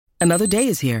Another day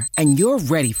is here, and you're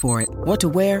ready for it. What to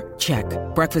wear? Check.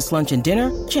 Breakfast, lunch, and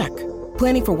dinner? Check.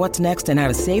 Planning for what's next and how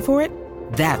to save for it?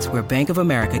 That's where Bank of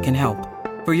America can help.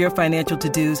 For your financial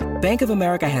to-dos, Bank of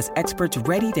America has experts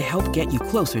ready to help get you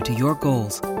closer to your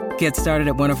goals. Get started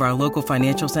at one of our local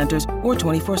financial centers or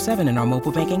 24/7 in our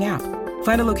mobile banking app.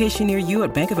 Find a location near you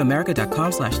at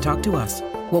bankofamerica.com/talktous.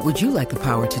 What would you like the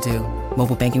power to do?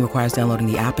 Mobile banking requires downloading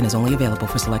the app and is only available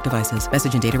for select devices.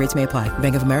 Message and data rates may apply.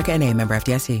 Bank of America N.A., member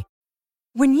FDIC.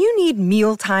 When you need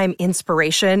mealtime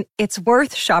inspiration, it's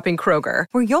worth shopping Kroger,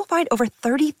 where you'll find over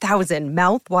 30,000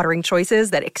 mouth-watering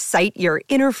choices that excite your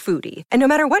inner foodie. And no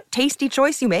matter what tasty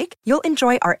choice you make, you'll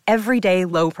enjoy our everyday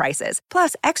low prices,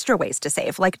 plus extra ways to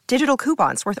save, like digital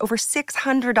coupons worth over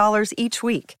 $600 each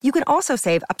week. You can also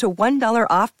save up to $1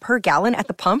 off per gallon at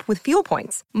the pump with fuel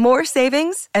points. More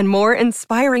savings and more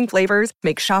inspiring flavors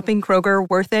make shopping Kroger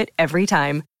worth it every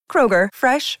time. Kroger,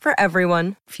 fresh for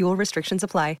everyone. Fuel restrictions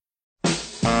apply.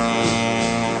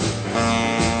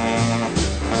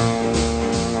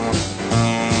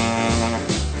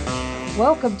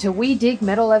 Welcome to We Dig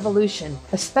Metal Evolution,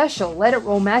 a special Let It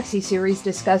Roll maxi series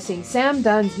discussing Sam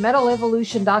Dunn's Metal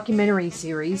Evolution documentary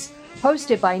series,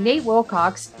 hosted by Nate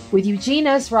Wilcox with Eugene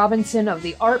S. Robinson of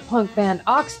the art punk band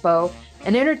Oxbow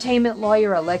and entertainment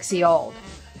lawyer Alexi Auld.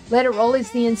 Let It Roll is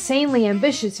the insanely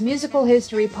ambitious musical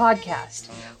history podcast.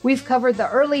 We've covered the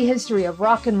early history of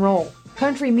rock and roll,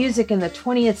 country music in the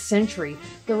 20th century,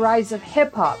 the rise of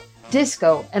hip-hop,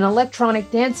 disco, and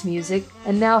electronic dance music,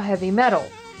 and now heavy metal.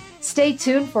 Stay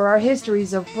tuned for our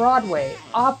histories of Broadway,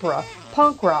 opera,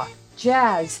 punk rock,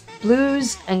 jazz,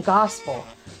 blues, and gospel.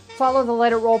 Follow the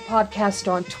Let It Roll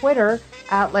podcast on Twitter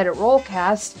at Let It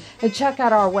Rollcast, and check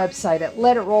out our website at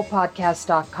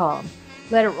letitrollpodcast.com.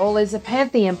 Let It Roll is a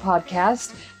Pantheon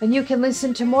podcast, and you can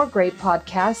listen to more great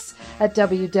podcasts at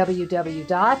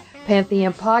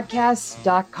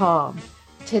www.pantheonpodcasts.com.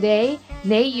 Today,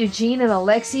 Nate, Eugene, and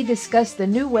Alexi discuss the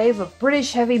new wave of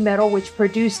British heavy metal which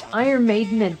produced Iron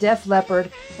Maiden and Def Leppard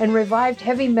and revived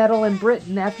heavy metal in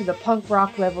Britain after the punk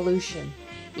rock revolution.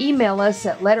 Email us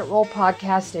at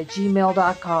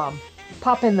letitrollpodcast@gmail.com.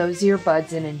 Pop in those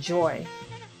earbuds and enjoy.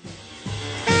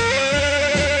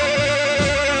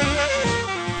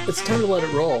 It's time to let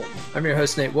it roll. I'm your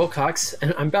host, Nate Wilcox,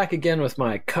 and I'm back again with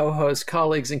my co-host,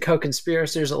 colleagues, and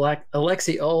co-conspirators,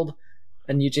 Alexi Auld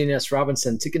and Eugene S.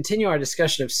 Robinson, to continue our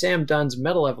discussion of Sam Dunn's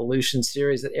Metal Evolution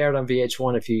series that aired on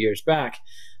VH1 a few years back.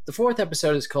 The fourth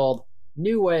episode is called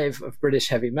New Wave of British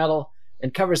Heavy Metal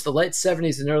and covers the late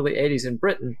 70s and early 80s in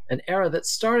Britain, an era that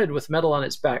started with metal on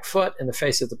its back foot in the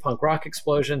face of the punk rock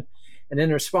explosion, and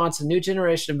in response, a new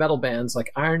generation of metal bands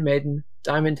like Iron Maiden,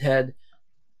 Diamond Head,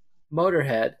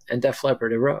 Motorhead, and Def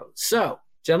Leppard arose. So,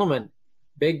 gentlemen,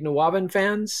 big Nawabin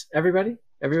fans? Everybody?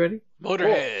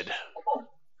 Motorhead.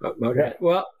 Motorhead.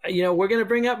 Well, we're going to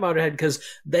bring up Motorhead because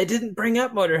they didn't bring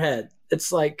up Motorhead.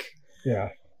 It's like, yeah.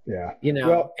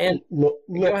 Well, and look,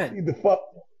 go ahead.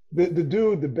 The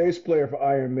dude, the bass player for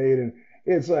Iron Maiden,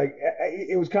 it's like,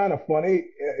 it was kind of funny,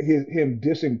 him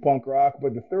dissing punk rock,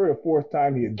 but the third or fourth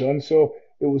time he had done so,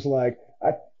 it was like,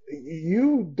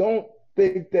 you don't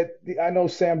think that, I know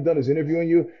Sam Dunn is interviewing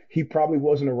you, he probably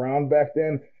wasn't around back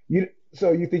then,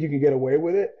 so you think you can get away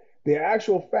with it? The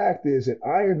actual fact is that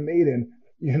Iron Maiden,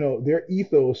 their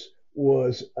ethos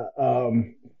was,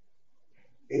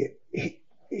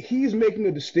 he's making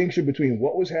a distinction between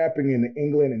what was happening in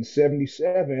England in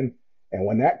 77, and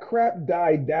when that crap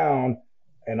died down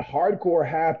and hardcore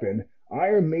happened,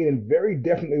 Iron Maiden very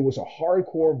definitely was a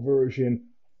hardcore version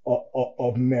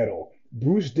of metal.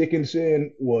 Bruce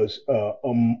Dickinson was a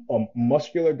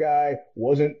muscular guy.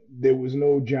 There was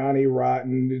no Johnny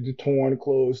Rotten, the torn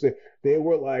clothes. They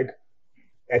were like,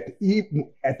 at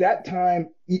that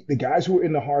time, the guys who were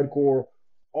into hardcore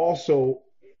also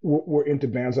were into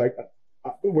bands like,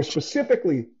 were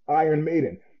specifically Iron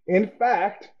Maiden. In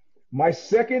fact, my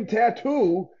second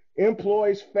tattoo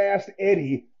employs Fast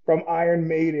Eddie from Iron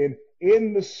Maiden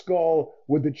in the skull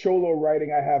with the Cholo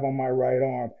writing I have on my right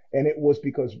arm. And it was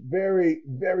because very,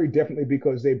 very definitely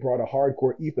because they brought a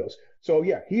hardcore ethos. So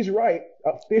yeah, he's right.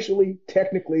 Officially,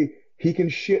 technically, he can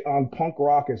shit on punk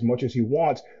rock as much as he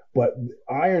wants, but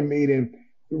Iron Maiden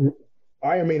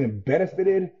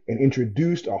benefited and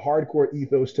introduced a hardcore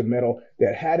ethos to metal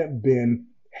that hadn't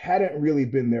really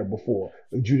been there before.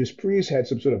 Judas Priest had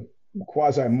some sort of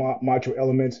quasi macho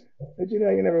elements, but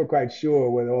you're never quite sure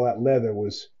whether all that leather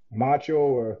was macho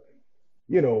or,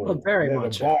 very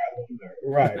macho.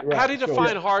 Right. How do you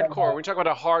define hardcore? When we talk about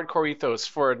a hardcore ethos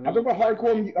for I'm talking about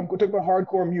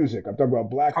hardcore music. I'm talking about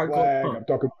Black Flag. I'm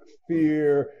talking about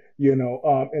Fear.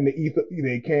 And the ethos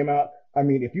they came out. I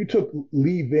mean, if you took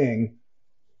Lee Ving,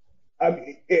 I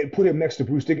mean, it put him next to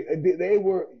Bruce Dickinson. They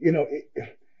were,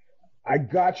 I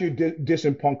got you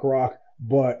dissing punk rock,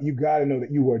 but you got to know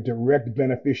that you were a direct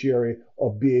beneficiary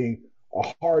of being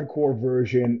a hardcore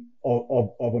version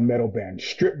of a metal band,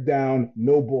 stripped down,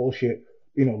 no bullshit,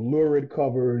 lurid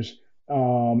covers,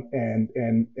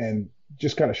 and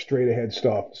just kind of straight ahead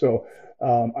stuff. So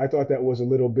I thought that was a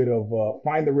little bit of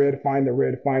find the red,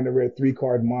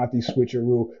 3-card Monty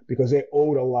switcheroo, because they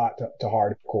owed a lot to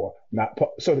hardcore.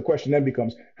 So the question then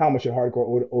becomes, how much did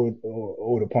hardcore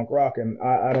owe to punk rock? And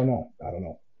I don't know.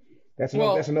 That's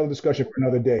another discussion for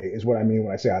another day, is what I mean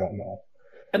when I say I don't know.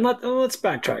 And let's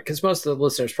backtrack, because most of the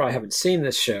listeners probably haven't seen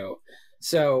this show.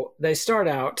 So they start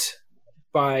out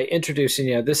by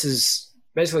introducing, this is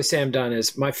basically Sam Dunn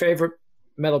is my favorite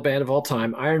metal band of all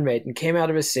time. Iron Maiden came out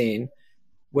of a scene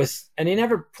and he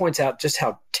never points out just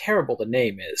how terrible the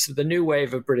name is, the new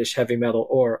wave of British heavy metal,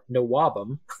 or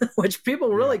Nawabum, which people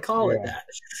really call it that.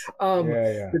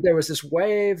 That there was this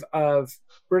wave of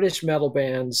British metal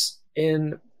bands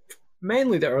in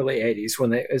mainly the early 80s, when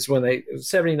they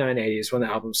 79, 80s, when the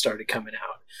album started coming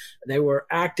out. They were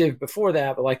active before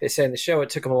that, but like they say in the show, it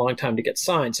took them a long time to get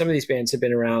signed. Some of these bands had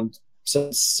been around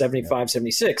since 75,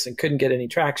 76 and couldn't get any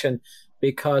traction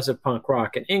because of punk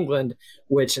rock in England,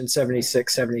 which in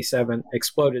 76, 77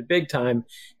 exploded big time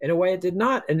in a way it did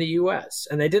not in the US.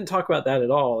 And they didn't talk about that at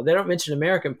all. They don't mention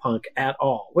American punk at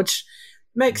all, which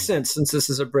makes sense since this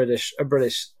is a British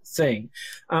thing.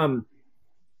 And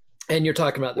you're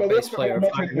talking about the bass player of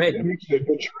Iron Maiden.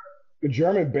 The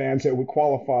German bands that would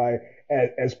qualify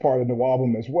as part of the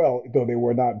Nawabum as well, though they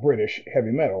were not British heavy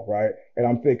metal, right? And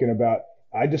I'm thinking about,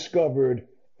 I discovered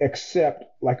Accept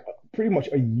like pretty much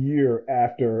a year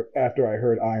after I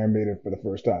heard Iron Maiden for the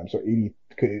first time. So 80,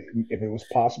 if it was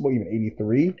possible, even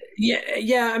 83.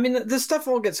 Yeah. I mean, this stuff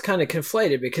all gets kind of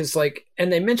conflated because,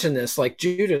 and they mentioned this,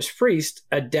 Judas Priest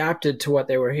adapted to what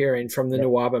they were hearing from the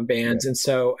Nawabum bands, and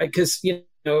so because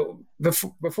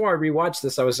before I rewatched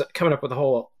this, I was coming up with a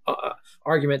whole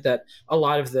argument that a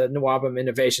lot of the Nawabum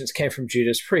innovations came from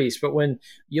Judas Priest. But when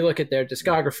you look at their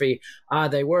discography,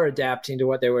 they were adapting to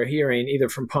what they were hearing, either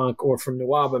from punk or from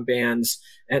Nawabum bands,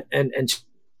 and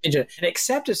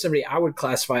Accept as somebody I would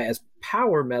classify as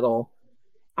power metal.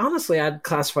 Honestly, I'd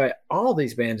classify all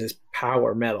these bands as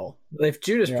power metal. If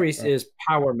Judas Priest is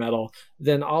power metal,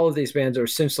 then all of these bands are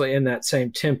essentially in that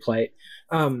same template.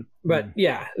 But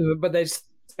they're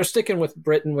sticking with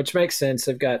Britain, which makes sense.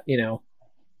 They've got,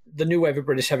 the new wave of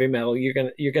British heavy metal.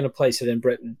 You're gonna place it in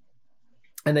Britain,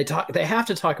 and they have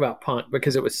to talk about punk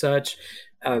because it was such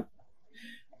a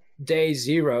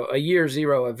year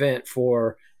zero event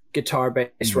for guitar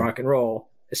based rock and roll,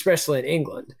 especially in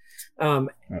England.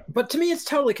 But to me, it's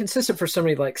totally consistent for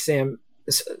somebody like Sam.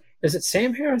 Is it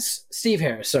Sam Harris? Steve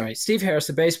Harris. Sorry, Steve Harris,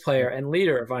 the bass player and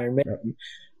leader of Iron Maiden,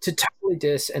 to totally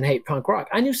diss and hate punk rock.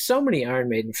 I knew so many Iron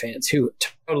Maiden fans who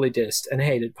totally dissed and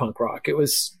hated punk rock. It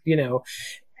was,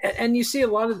 and you see a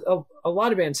lot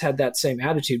of bands had that same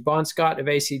attitude. Bon Scott of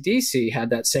AC/DC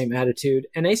had that same attitude.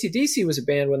 And AC/DC was a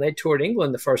band, when they toured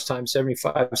England the first time,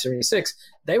 75, 76,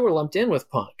 they were lumped in with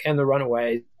punk and the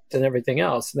Runaways and everything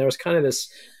else. And there was kind of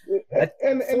this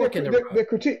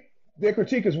their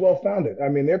critique is well founded. I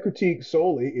mean, their critique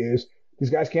solely is these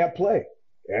guys can't play.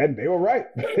 And they were right.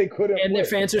 They couldn't. And their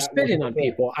fans are spitting on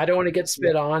people. I don't want to get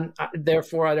spit on.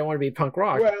 Therefore, I don't want to be punk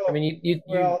rock. Well, I mean,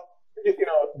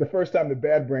 the first time the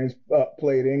Bad Brains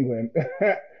played England,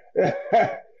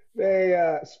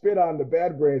 they spit on the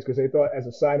Bad Brains because they thought, as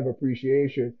a sign of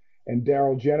appreciation, and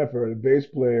Daryl Jennifer, the bass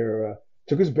player,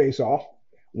 took his bass off,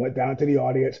 went down to the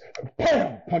audience,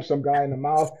 punched some guy in the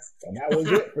mouth, and that was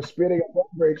it for spitting at Bad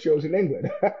Brains shows in England.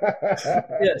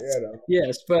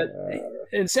 Yes, but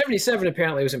in 77,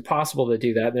 apparently it was impossible to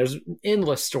do that. And there's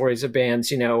endless stories of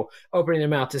bands, opening their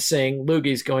mouth to sing,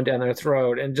 loogies going down their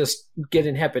throat, and just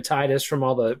getting hepatitis from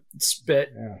all the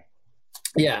spit.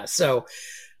 Yeah, so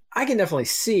I can definitely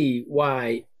see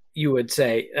why you would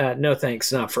say, no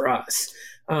thanks, not for us.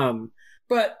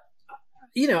 But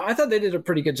I thought they did a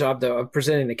pretty good job, though, of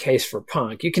presenting the case for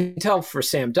punk. You can tell for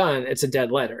Sam Dunn, it's a dead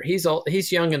letter.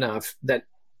 He's young enough that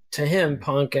to him,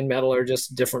 punk and metal are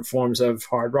just different forms of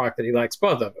hard rock, that he likes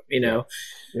both of them,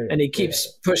 and he keeps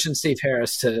pushing Steve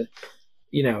Harris to,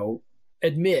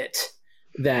 admit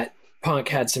that punk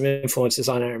had some influences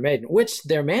on Iron Maiden, which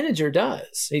their manager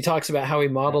does. He talks about how he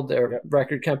modeled their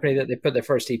record company that they put their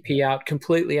first EP out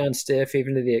completely unstiff,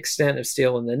 even to the extent of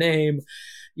stealing the name.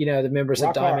 The members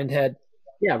of Diamond Head.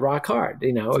 Yeah, rock hard.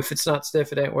 If it's not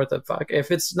stiff, it ain't worth a fuck. If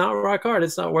it's not rock hard,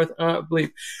 it's not worth a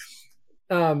bleep.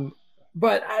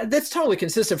 but that's totally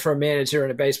consistent for a manager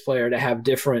and a bass player to have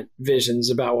different visions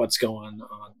about what's going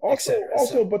on.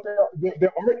 Also, but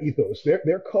their art ethos,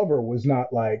 their cover was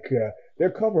not like their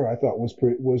cover. I thought was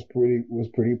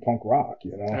pretty punk rock.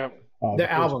 You know, their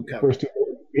album cover.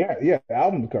 The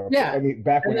album cover. Yeah, I mean,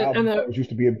 back when album covers used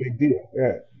to be a big deal.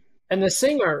 Yeah, and the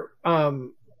singer,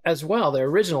 as well, the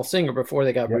original singer before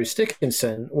they got Bruce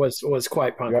Dickinson was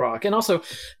quite punk rock. And also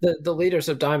the leaders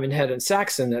of Diamond Head and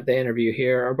Saxon that they interview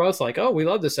here are both like, oh, we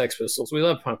love the Sex Pistols. We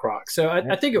love punk rock. So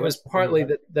I think it was partly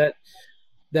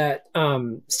that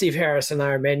Steve Harris and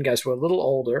Iron Maiden guys were a little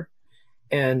older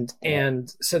and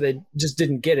so they just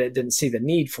didn't get it, didn't see the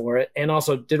need for it, and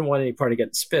also didn't want any part of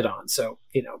getting spit on. So,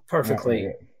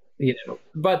 perfectly,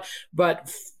 but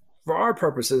for our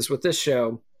purposes with this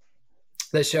show,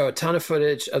 they show a ton of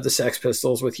footage of the Sex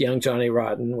Pistols with young Johnny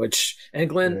Rotten, and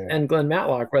Glenn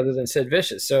Matlock rather than Sid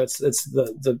Vicious. So it's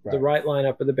the right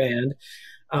lineup of the band.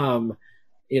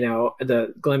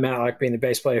 The Glenn Matlock being the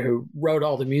bass player who wrote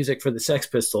all the music for the Sex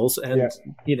Pistols, and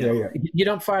you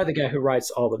don't fire the guy who writes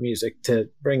all the music to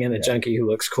bring in a junkie who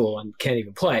looks cool and can't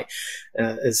even play.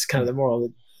 Is kind of the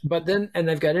moral. But then, and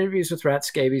they've got interviews with Rat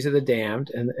Scabies of the Damned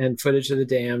and footage of the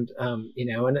Damned,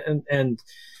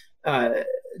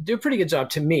 do a pretty good job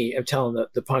to me of telling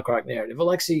the punk rock narrative.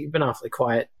 Alexi, you've been awfully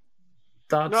quiet.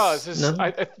 Thoughts? No,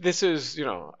 this is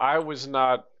I was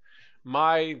not.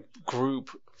 My group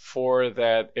for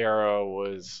that era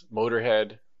was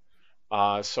Motorhead.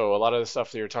 So a lot of the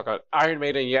stuff that you're talking about, Iron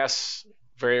Maiden, yes,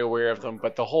 very aware of them,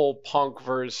 but the whole punk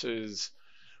versus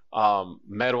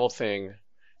metal thing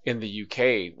in the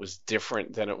UK was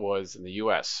different than it was in the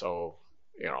US. So,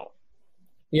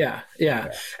 Yeah.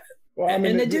 Well, I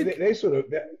mean, they sort of.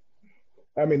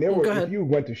 I mean, there were. If you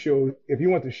went to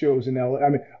shows in LA, I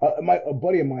mean, a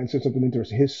buddy of mine said something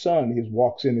interesting. His son, he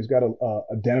walks in, he's got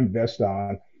a denim vest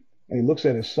on, and he looks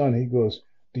at his son. He goes,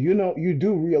 you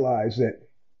do realize that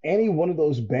any one of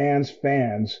those band's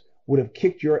fans would have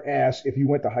kicked your ass if you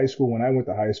went to high school when I went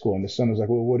to high school. And the son was like,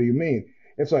 well, what do you mean?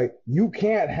 It's like, you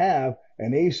can't have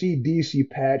an AC/DC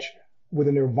patch with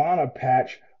a Nirvana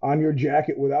patch on your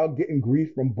jacket without getting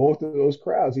grief from both of those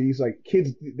crowds. He's like, kids,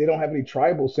 they don't have any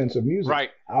tribal sense of music. Right.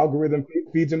 Algorithm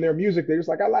feeds them their music. They're just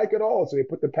like, I like it all. So they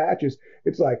put the patches.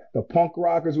 It's like the punk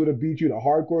rockers would have beat you. The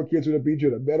hardcore kids would have beat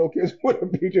you. The metal kids would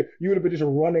have beat you. You would have been just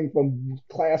running from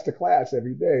class to class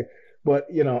every day. But,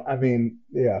 I mean,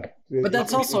 yeah. But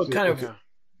that's also kind of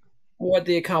what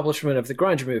the accomplishment of the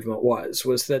grunge movement was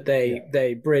that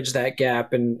they bridged that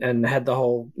gap and had the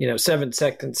whole, 7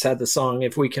 Seconds had the song,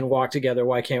 If We Can Walk Together,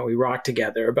 Why Can't We Rock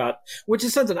Together, which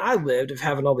is something I lived, of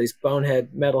having all these bonehead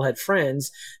metalhead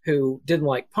friends who didn't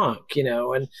like punk,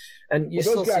 and you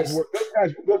those guys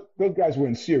were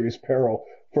in serious peril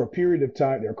for a period of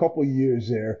time. There are a couple of years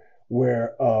there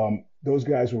where those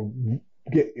guys were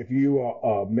if you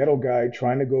are a metal guy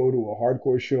trying to go to a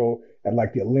hardcore show at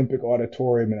like the Olympic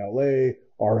Auditorium in LA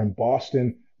or in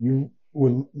Boston, you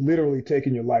were literally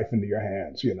taking your life into your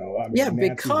hands, I mean,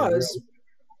 because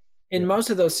in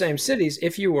most of those same cities,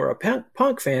 if you were a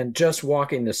punk fan just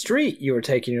walking the street, you were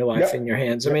taking your life in your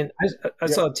hands. I mean, I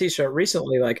saw a T-shirt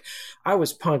recently, like, I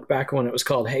was punk back when it was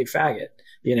called Hey Faggot,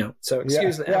 so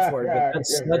excuse the F word, but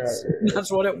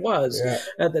that's what it was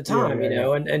at the time,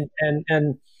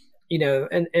 and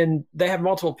they have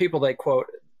multiple people they quote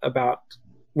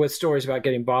with stories about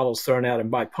getting bottles thrown at them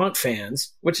by punk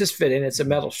fans, which is fitting. It's a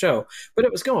metal show, but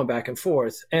it was going back and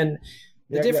forth. And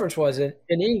the difference was in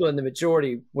England, the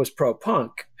majority was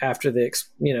pro-punk after the,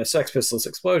 Sex Pistols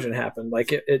explosion happened.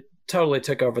 Like it totally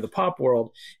took over the pop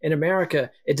world. In America,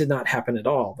 it did not happen at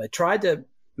all. They tried to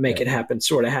make it happen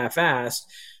sort of half-assed,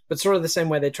 but sort of the same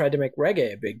way they tried to make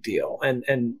reggae a big deal.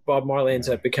 And Bob Marley ends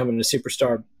up becoming a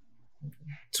superstar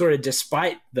sort of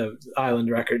despite the Island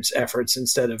Records efforts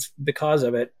instead of because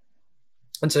of it.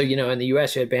 And so, in the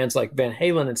US, you had bands like Van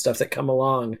Halen and stuff that come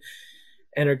along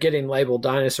and are getting labeled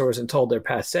dinosaurs and told they're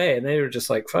passé. And they were just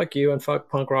like, fuck you and fuck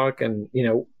punk rock. And,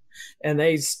 and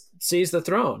they seized the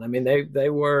throne. I mean, they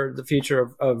were the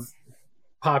future of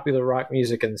popular rock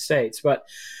music in the States. But,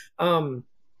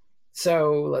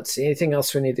 so let's see, anything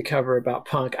else we need to cover about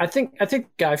punk? I think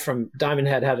guy from Diamond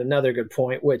Head had another good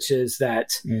point, which is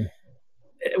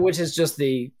just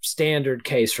the standard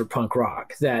case for punk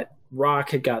rock, that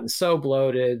rock had gotten so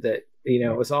bloated that,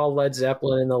 it was all Led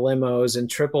Zeppelin in the limos and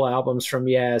triple albums from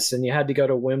Yes, and you had to go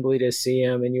to Wembley to see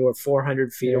them, and you were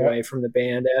 400 feet away from the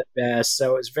band at best.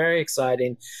 So it was very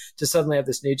exciting to suddenly have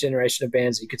this new generation of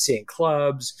bands that you could see in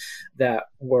clubs that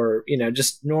were,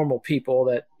 just normal people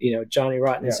that, Johnny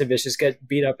Rotten and Sid Vicious get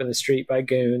beat up in the street by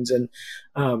goons and,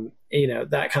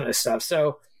 that kind of stuff.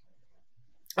 So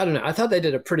I don't know. I thought they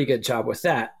did a pretty good job with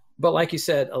that. but like you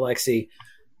said, Alexi,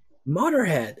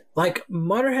 Motorhead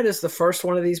is the first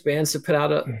one of these bands to put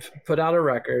out a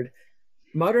record.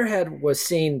 Motorhead was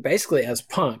seen basically as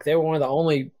punk. They were one of the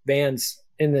only bands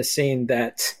in the scene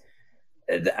that,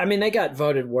 I mean, they got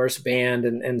voted worst band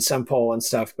in some poll and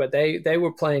stuff, but they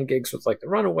were playing gigs with like the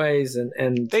Runaways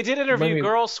and they did interview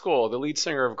Girls' School, the lead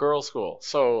singer of Girls' School.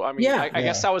 So I mean, I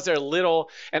guess that was their little,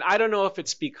 and I don't know if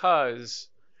it's because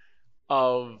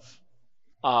of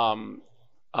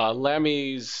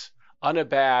Lemmy's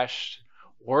unabashed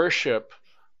worship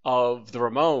of the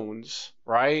Ramones,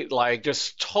 right? Like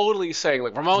just totally saying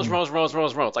like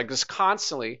Ramones, like just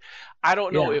constantly. I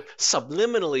don't know if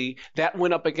subliminally that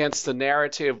went up against the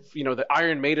narrative, the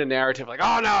Iron Maiden narrative, like,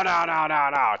 oh, no,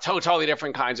 totally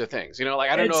different kinds of things.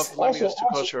 Like I don't know if Lemmy was too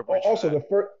close to a bridge. Also,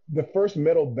 the first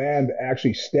metal band to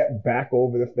actually step back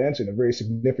over the fence in a very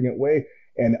significant way,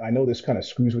 and I know this kind of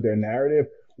screws with their narrative,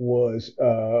 was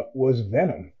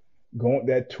Venom.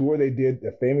 That tour they did,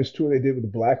 the famous tour they did with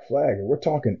the Black Flag, and we're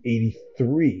talking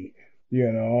 83,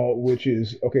 which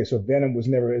is, okay, so Venom was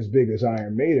never as big as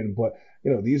Iron Maiden, but,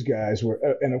 these guys were,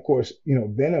 and of course,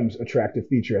 Venom's attractive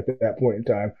feature at that point in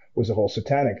time was the whole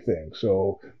satanic thing.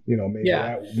 So, maybe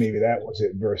that was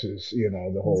it versus,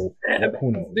 the whole,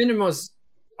 who knows. Venom was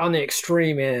on the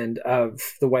extreme end of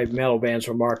the way metal bands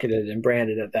were marketed and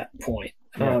branded at that point.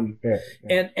 And the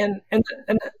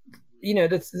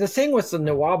thing with the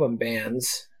Nawabum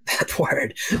bands, that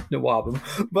word, Nawabum,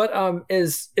 but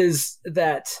is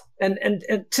that, and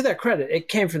to their credit, it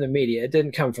came from the media. It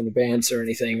didn't come from the bands or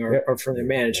anything or from the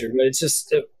manager, but it's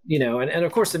just, and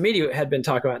of course the media had been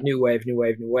talking about new wave.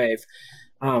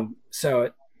 So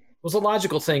it was a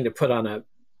logical thing to put on a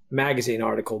magazine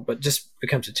article, but just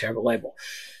becomes a terrible label.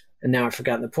 And now I've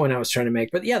forgotten the point I was trying to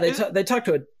make, but yeah, they talked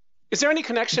to a. Is there any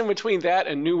connection between that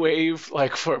and new wave,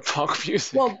 like for punk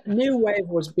music? Well, new wave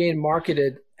was being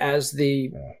marketed as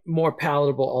the more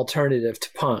palatable alternative to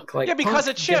punk. Like because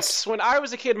of Chips. When I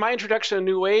was a kid, my introduction to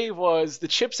new wave was the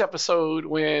Chips episode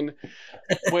when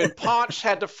Ponch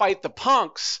had to fight the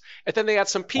punks, and then they had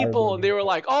some people and they were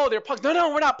like, "Oh, they're punks."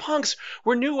 No, we're not punks.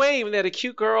 We're new wave. And they had a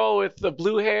cute girl with the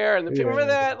blue hair and remember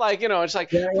that? Like, it's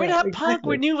like we're not punk.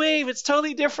 We're new wave. It's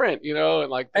totally different, and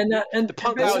like and the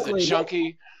punk guy was a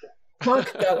junkie.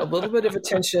 Punk got a little bit of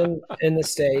attention in the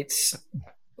States.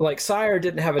 Like Sire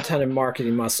didn't have a ton of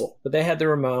marketing muscle, but they had the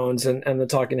Ramones and the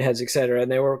Talking Heads, etc.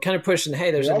 And they were kind of pushing, hey,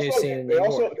 there's a new scene in New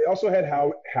York. They also had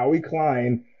Howie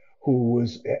Klein, who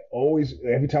was always,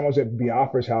 every time I was at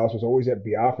Biafra's house, was always at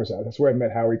Biafra's house. That's where I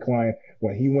met Howie Klein.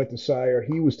 When he went to Sire,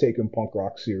 he was taking punk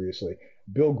rock seriously.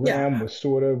 Bill Graham was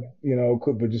sort of,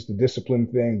 but just the discipline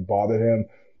thing bothered him.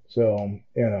 So,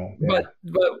 But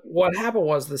what happened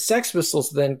was the Sex Pistols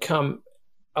then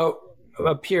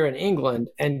appear in England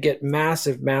and get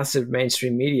massive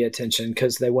mainstream media attention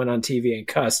because they went on TV and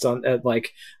cussed at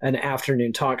like an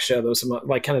afternoon talk show. There was some,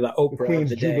 like kind of the Oprah of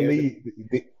the day.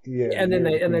 And then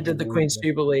they did the Queen's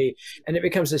Jubilee, and it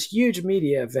becomes this huge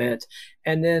media event.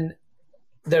 And then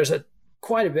there's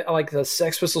quite a bit, like the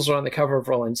Sex Pistols are on the cover of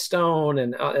Rolling Stone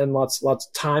and lots of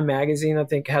Time magazine, I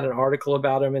think, had an article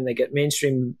about them, and they get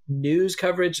mainstream news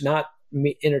coverage, not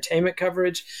entertainment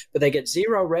coverage, but they get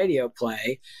zero radio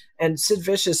play. And Sid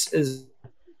Vicious is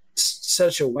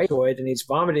such a waitoid and he's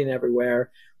vomiting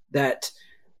everywhere that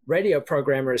radio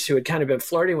programmers who had kind of been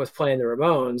flirting with playing the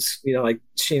Ramones, like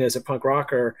Sheena's a punk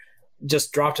rocker,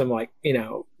 just dropped him like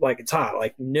it's hot.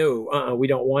 Like, no, we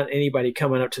don't want anybody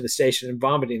coming up to the station and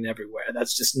vomiting everywhere.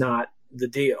 That's just not the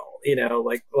deal.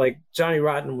 Like Johnny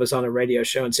Rotten was on a radio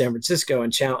show in San Francisco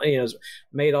and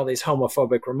made all these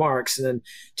homophobic remarks, and then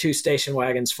 2 station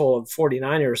wagons full of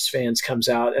 49ers fans comes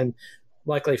out, and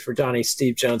luckily for Johnny,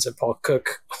 Steve Jones and Paul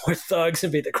Cook were thugs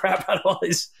and beat the crap out of all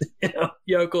these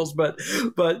yokels, but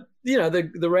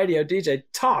the radio DJ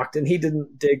talked and he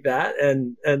didn't dig that,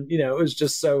 and it was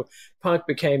just so punk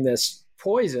became this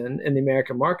poison in the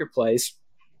American marketplace.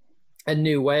 And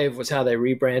new wave was how they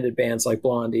rebranded bands like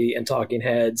Blondie and Talking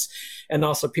Heads, and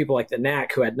also people like the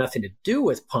Knack, who had nothing to do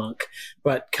with punk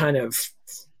but kind of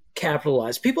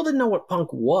capitalized. People didn't know what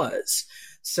punk was.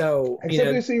 So,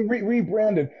 they say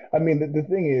rebranded. I mean, the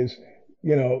thing is,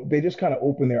 they just kind of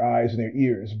opened their eyes and their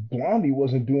ears. Blondie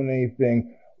wasn't doing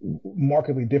anything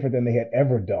markedly different than they had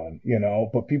ever done,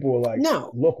 but people were like, no,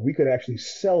 look, we could actually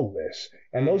sell this.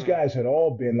 And those guys had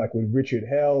all been like with Richard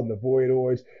Hell and the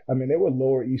Voidoids. I mean, they were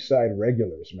Lower East Side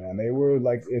regulars, man. They were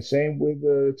like, same with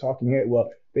the Talking Head. Well,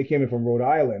 they came in from Rhode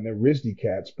Island. They're RISD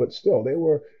cats, but still they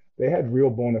had real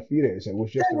bona fides. It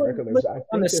was just a record. I think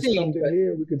there's something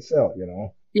here we could sell,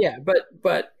 Yeah,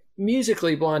 but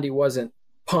musically, Blondie wasn't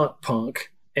punk,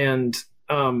 and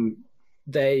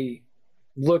they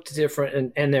looked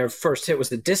different, and their first hit was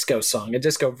the disco song, a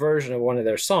disco version of one of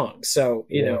their songs. So,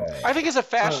 you know. I think it's a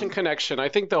fashion connection. I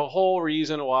think the whole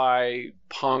reason why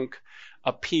punk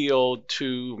appealed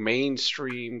to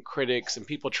mainstream critics and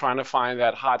people trying to find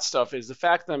that hot stuff is the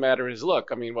fact of the matter is, look,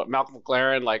 I mean, what Malcolm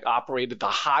McLaren like operated the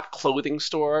hot clothing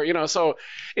store, you know, so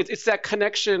it's that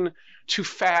connection to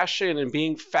fashion and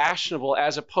being fashionable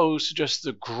as opposed to just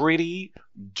the gritty,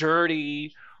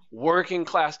 dirty, working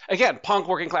class, again, punk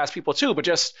working class people too, but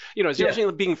just, you know, it's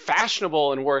usually being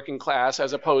fashionable and working class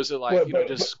as opposed to like,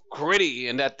 just gritty,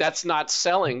 and that's not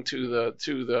selling to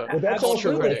the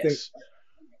culture critics.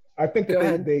 I think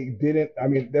that they didn't. I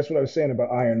mean, that's what I was saying about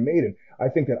Iron Maiden. I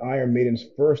think that Iron Maiden's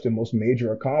first and most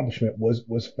major accomplishment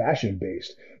was fashion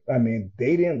based. I mean,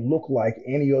 they didn't look like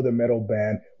any other metal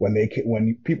band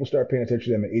when people start paying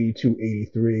attention to them in 82,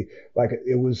 83. Like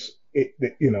it was,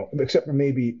 you know, except for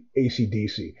maybe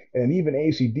AC/DC, and even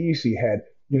AC/DC had,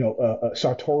 you know,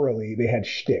 sartorially they had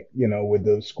shtick, you know, with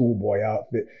the schoolboy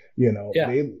outfit, you know.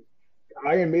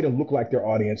 Iron Maiden looked like their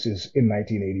audiences in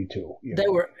 1982. They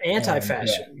were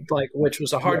anti-fashion, which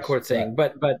was a hardcore thing,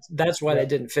 but that's why they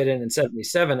didn't fit in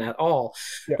 77 at all.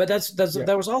 Yeah. But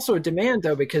there was also a demand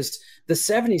though, because the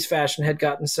 70s fashion had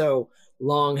gotten so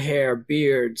long hair,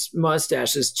 beards,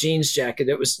 mustaches, jeans jacket.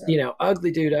 It was, you know, ugly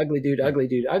dude, ugly dude, ugly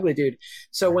dude, ugly dude.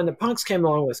 So when the punks came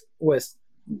along with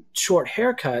short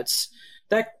haircuts,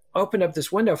 that opened up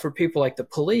this window for people like the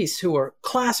Police, who are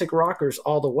classic rockers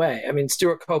all the way. I mean,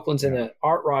 Stuart Copeland's in an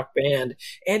art rock band.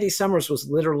 Andy Summers was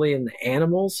literally in the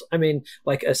Animals. I mean,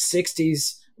 like a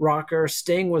 60s rocker.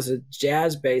 Sting was a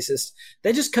jazz bassist.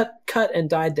 They just cut and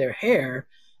dyed their hair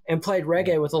and played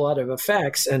reggae with a lot of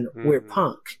effects, and we're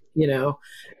punk, you know.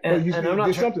 And,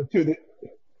 there's something too.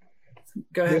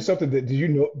 Go ahead. There's something that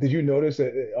did you notice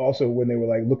that also when they were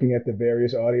like looking at the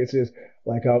various audiences,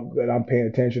 like I'm paying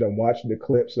attention, I'm watching the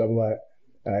clips, I'm like,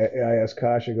 I asked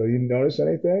Kasha, you notice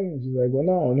anything? And she's like, well,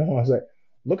 no. I was like,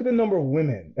 look at the number of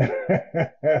women.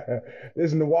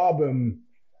 There's Nawabim,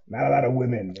 not a lot of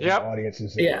women in the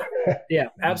audiences. Yeah,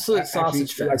 absolute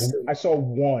sausage fest. Like, I saw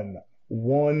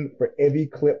one for every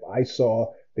clip I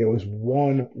saw. There was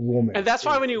one woman. And that's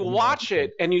why when you watch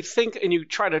it and you think and you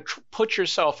try to put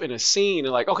yourself in a scene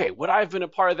and like, okay, would I have been a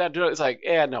part of that? It's like,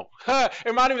 no. It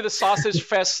reminded me of the sausage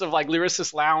fests of like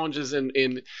lyricist lounges in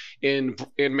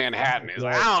Manhattan. It's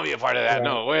like, I don't want to be a part of that.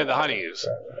 No, where are the honeys?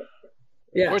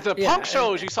 Yeah. Where's the punk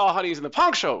shows? You saw honeys in the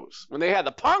punk shows. When they had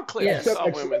the punk clips, you saw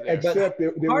women there. Except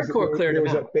there hardcore cleared them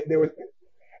out. There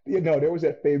was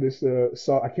that famous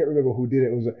song. I can't remember who did it.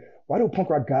 It was why do punk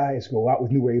rock guys go out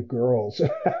with new wave girls?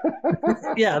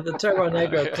 Yeah, the Turbo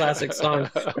Negro classic song.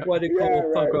 Why do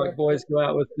punk rock boys go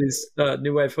out with these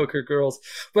new wave hooker girls?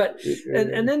 But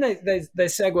and then they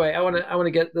segue. I want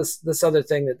to get this other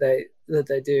thing that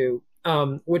they do,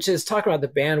 which is talking about the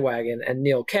bandwagon and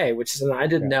Neil Kay, which is something I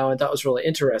didn't know and thought was really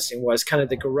interesting, was kind of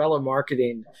the guerrilla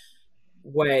marketing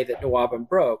way that Nawabim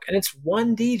broke. And it's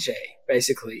one DJ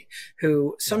basically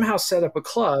who somehow set up a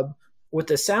club with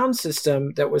a sound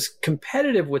system that was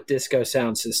competitive with disco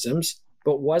sound systems,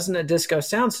 but wasn't a disco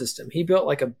sound system. He built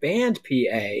like a band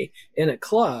PA in a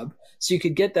club so you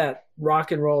could get that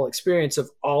rock and roll experience of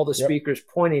all the speakers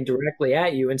pointing directly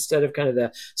at you instead of kind of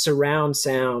the surround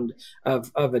sound of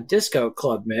a disco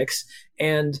club mix.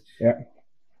 And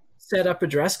set up a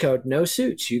dress code, no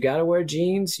suits. You got to wear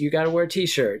jeans, you got to wear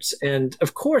t-shirts. And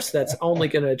of course that's only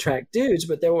going to attract dudes,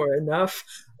 but there were enough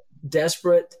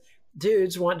desperate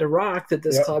dudes wanting to rock that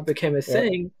this club became a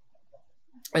thing.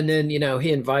 And then, you know,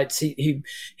 he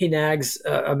nags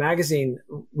a magazine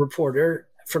reporter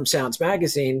from Sounds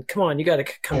Magazine. Come on, you got to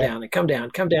come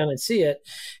down and see it.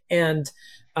 And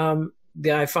the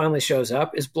guy finally shows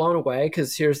up, is blown away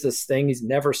because here's this thing he's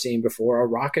never seen before, a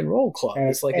rock and roll club.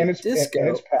 It's like a disco. And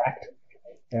it's packed.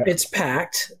 Yeah. It's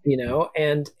packed, you know,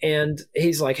 and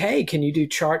he's like, hey, can you do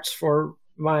charts for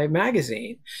my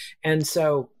magazine? And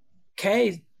so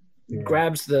Kay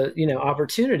grabs the, you know,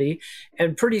 opportunity,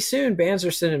 and pretty soon bands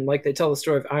are sending, like they tell the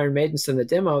story of Iron Maiden in the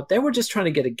demo, they were just trying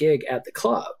to get a gig at the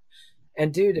club,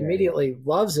 and dude immediately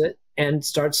loves it and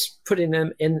starts putting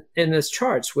them in his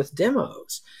charts with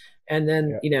demos, and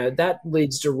then you know that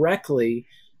leads directly,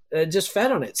 just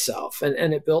fed on itself,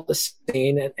 and it built the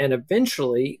scene, and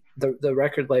eventually the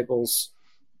record labels,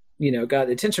 you know, got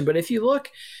the attention. But if you look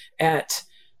at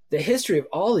the history of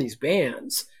all these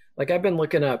bands, like I've been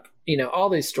looking up, you know, all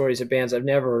these stories of bands I've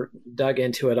never dug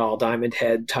into at all. Diamond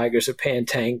Head, Tigers of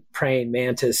Pantang, Praying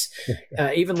Mantis,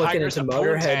 even looking into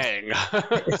Motorhead.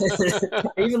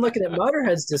 Even looking at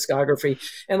Motorhead's discography.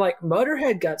 And like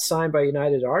Motorhead got signed by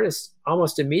United Artists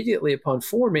almost immediately upon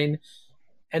forming.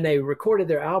 and they recorded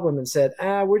their album and said,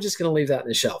 we're just going to leave that in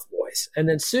the shelf, boys. And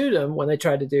then sued them when they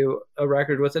tried to do a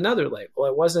record with another label.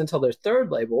 It wasn't until their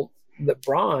third label, the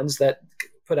Bronze, that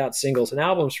put out singles and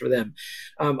albums for them.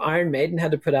 Iron Maiden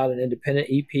had to put out an independent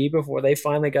EP before they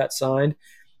finally got signed.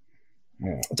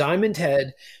 Yeah. Diamond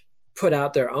Head put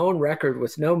out their own record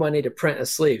with no money to print a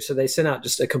sleeve. So they sent out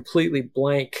just a completely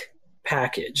blank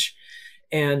package.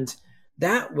 And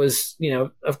that was,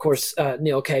 of course,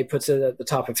 Neil Kay puts it at the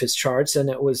top of his charts, and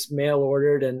it was mail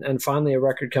ordered. And finally a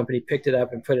record company picked it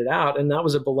up and put it out. And that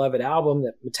was a beloved album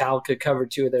that Metallica covered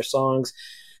 2 of their songs.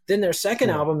 Then their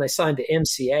second album, they signed to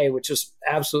MCA, which was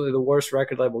absolutely the worst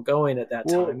record label going at that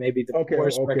time. Maybe the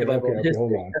worst record label in history.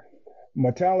 Hold on.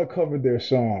 Metallica covered their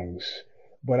songs,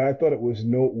 but I thought it was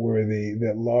noteworthy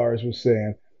that Lars was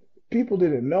saying people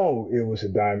didn't know it was a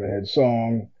Diamond Head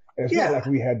song. It's not like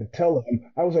we had to tell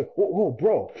them. I was like, whoa,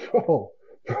 bro,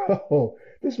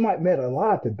 this might mean a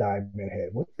lot to Diamond Head.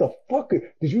 What the fuck?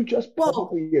 Did you just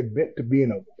publicly admit to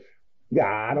being a... Yeah,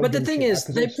 I don't. But the thing is,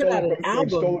 they put out an album. They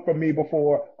stole it from me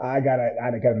before. I got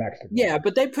an extra. Yeah,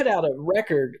 but they put out a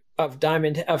record of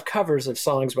covers of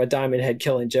songs by Diamond Head,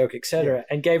 Killing Joke, etc.,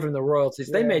 and gave them the royalties.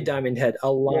 They made Diamond Head a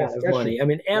lot of money. True. I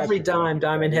mean, every dime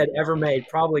Diamond Head ever made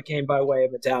probably came by way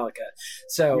of Metallica.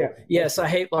 So yes, I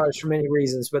hate Lars for many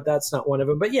reasons, but that's not one of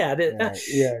them. But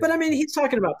but I mean, he's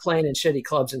talking about playing in shitty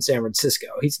clubs in San Francisco.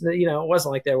 He's it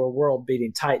wasn't like they were world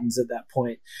beating titans at that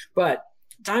point, but.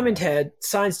 Diamond Head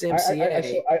signs to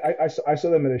MCA. I saw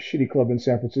them at a shitty club in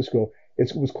San Francisco.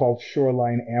 It was called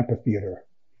Shoreline Amphitheater.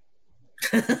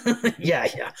 Yeah.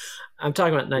 I'm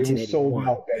talking about 1981. It was sold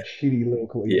out, that shitty little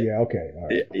club. Yeah, okay. All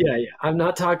right. Yeah. I'm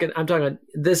talking about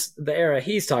the era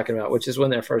he's talking about, which is when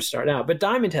they first started out. But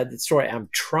Diamond Head, the story I'm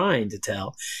trying to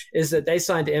tell is that they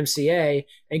signed to MCA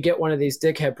and get one of these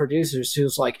dickhead producers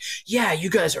who's like, yeah, you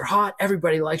guys are hot.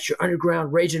 Everybody likes your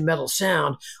underground raging metal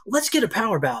sound. Let's get a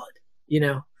power ballad.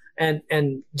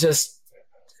 And just,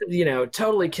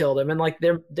 totally killed him. And like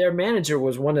their manager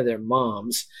was one of their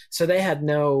moms. So they had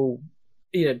no,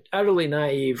 utterly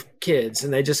naive kids,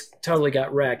 and they just totally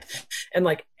got wrecked. And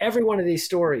like every one of these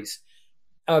stories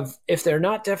of if they're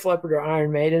not Def Leppard or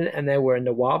Iron Maiden and they were in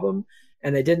Nawabum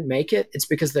and they didn't make it, it's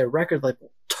because their record label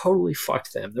totally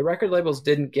fucked them. The record labels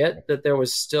didn't get that there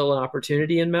was still an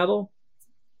opportunity in metal.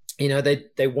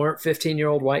 They weren't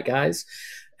 15-year-old white guys.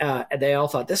 They all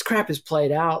thought this crap is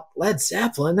played out. Led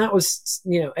Zeppelin, that was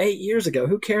 8 years ago.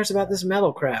 Who cares about this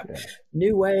metal crap?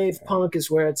 New wave punk is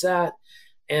where it's at.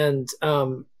 And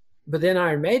but then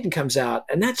Iron Maiden comes out,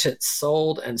 and that shit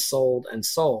sold and sold and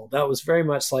sold. That was very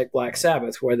much like Black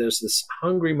Sabbath, where there's this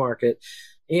hungry market.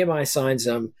 EMI signs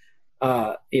them,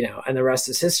 and the rest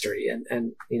is history.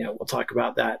 And we'll talk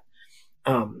about that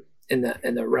in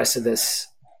the rest of this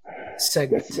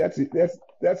segment.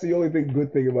 That's the only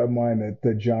good thing about mine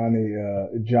that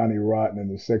Johnny Rotten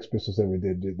and the Sex Pistols ever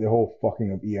did. The whole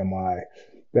fucking of EMI.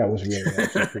 That was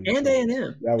really and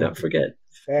A&M. Don't forget.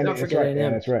 Don't forget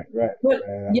A&M. That's right. But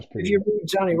if you read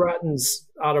Johnny Rotten's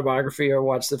autobiography or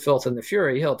watch The Filth and the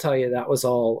Fury, he'll tell you that was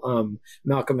all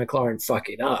Malcolm McLaren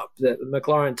fucking up. That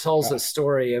McLaren tells the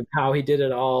story of how he did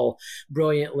it all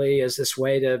brilliantly as this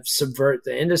way to subvert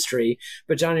the industry.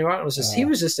 But Johnny Rotten was he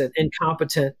was just an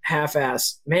incompetent,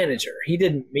 half-assed manager. He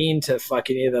didn't mean to fuck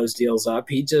any of those deals up.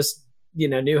 He just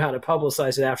knew how to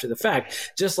publicize it after the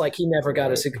fact, just like he never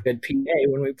got us a good PA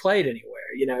when we played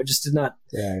anywhere, just did not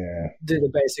do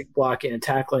the basic blocking and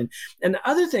tackling. And the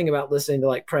other thing about listening to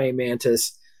like Praying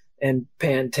Mantis and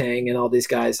Pantang and all these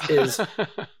guys is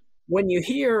when you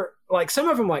hear like some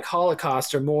of them like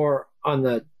Holocaust are more on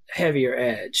the heavier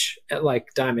edge at like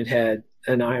Diamond Head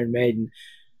and Iron Maiden.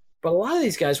 But a lot of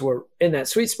these guys were in that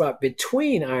sweet spot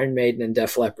between Iron Maiden and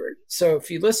Def Leppard. So if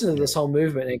you listen to this whole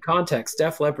movement in context,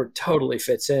 Def Leppard totally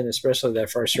fits in, especially their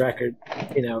first record.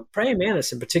 Praying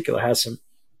Mantis in particular has some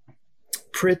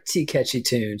pretty catchy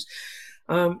tunes.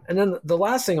 And then the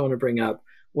last thing I want to bring up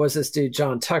was this dude,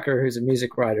 John Tucker, who's a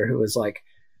music writer, who was like,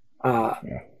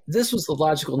 this was the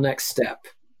logical next step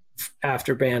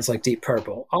after bands like Deep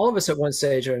Purple. All of us at one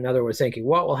stage or another were thinking,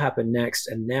 what will happen next?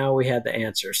 And now we had the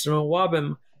answer. So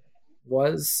Nawabum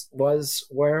was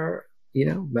where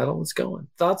metal is going.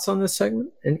 Thoughts on this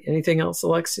segment? Anything else,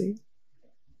 Alexi?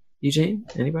 Eugene?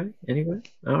 Anybody?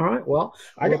 All right. Well,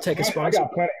 we'll take a sponsor.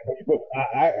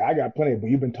 I got plenty,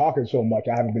 but you've been talking so much,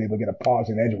 I haven't been able to get a pause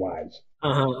in edgewise.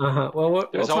 Well,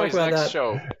 we'll talk about that.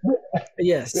 Show.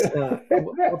 Yes.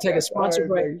 We'll take a sponsor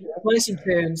break, play some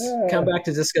tunes, come back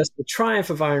to discuss the triumph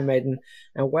of Iron Maiden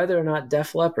and whether or not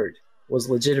Def Leppard was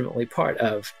legitimately part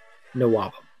of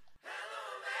Nawabum.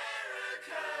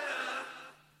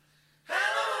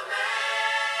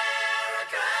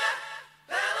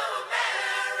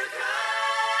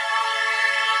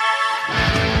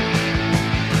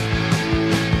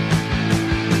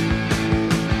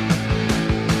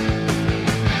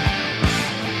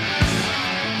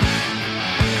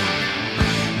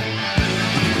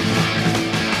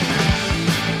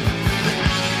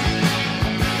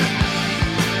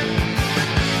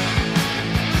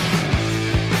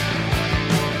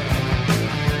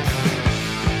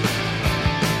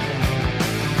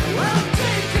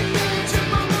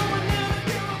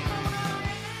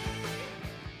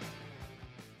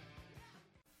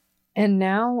 And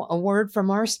now, a word from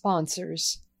our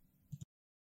sponsors.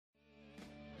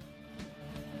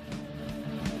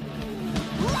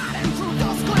 Riding through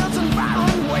dust clouds and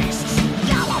barren wastes,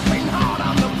 galloping hard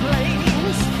on the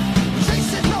plains,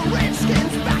 chasing the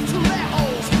redskins back to their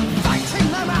holes,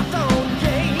 fighting them at their own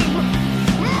game.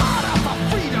 Murder for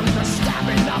freedom, the stab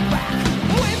in the back,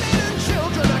 women and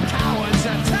children are cowards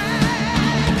attack.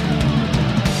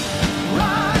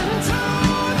 Run to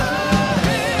the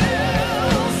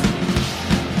hills,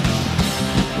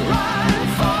 run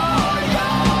for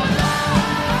your lives.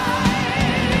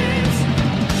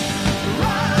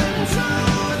 Run to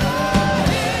the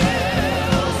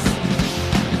hills,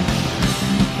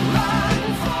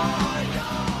 run for your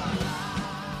lives.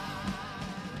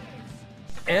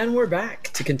 And we're back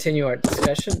to continue our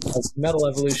discussion of Metal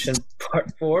Evolution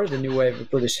Part 4, the new wave of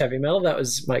British heavy metal. That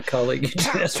was my colleague,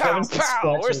 Eugene S. Pow, Robinson,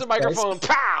 pow. Where's the scratching his microphone?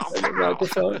 Pow, face. The pow.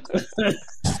 microphone.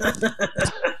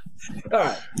 All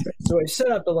right. So we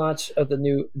set up the launch of the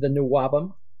new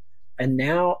album, and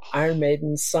now Iron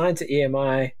Maiden signed to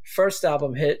EMI. First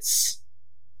album hits,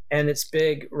 and it's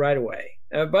big right away.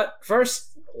 But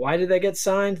first, why did they get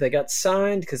signed? They got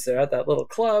signed because they're at that little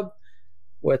club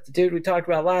with the dude we talked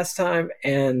about last time,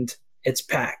 and it's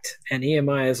packed. And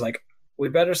EMI is like, we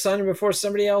better sign him before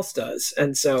somebody else does.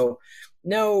 And so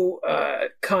no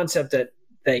concept that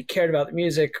they cared about the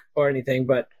music or anything,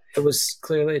 but it was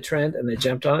clearly a trend, and they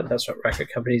jumped on it. That's what record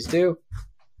companies do.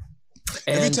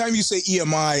 And Every time you say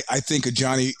EMI, I think of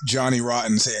Johnny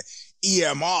Rotten saying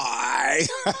EMI.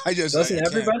 I just doesn't I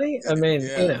can't. everybody? I mean,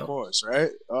 Yeah, you know, of course, right?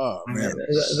 Oh man,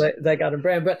 they got a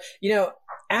brand. But you know,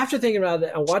 after thinking about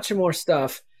it and watching more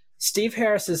stuff, Steve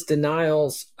Harris's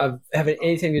denials of having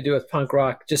anything to do with punk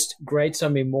rock just grates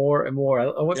on me more and more.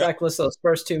 I went back and listened to those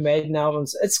first two Maiden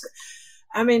albums.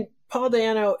 Paul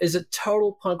Dano is a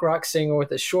total punk rock singer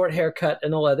with a short haircut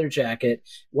and a leather jacket.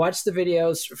 Watch the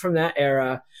videos from that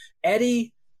era.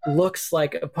 Eddie looks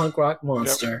like a punk rock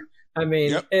monster.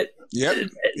 Yep.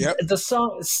 The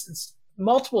song,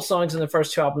 multiple songs in the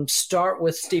first two albums start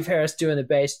with Steve Harris doing the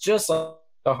bass, just like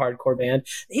a hardcore band.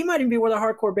 He might even be where the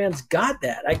hardcore bands got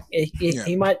that.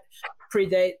 He might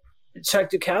predate Chuck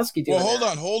Dukowski doing Well,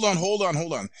 that. hold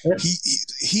on. Yeah.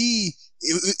 He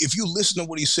if you listen to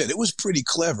what he said, it was pretty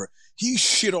clever. He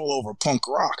shit all over punk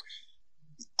rock.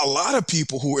 A lot of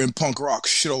people who were in punk rock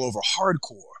shit all over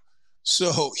hardcore.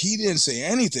 So he didn't say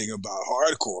anything about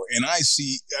hardcore. And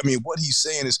what he's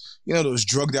saying is, those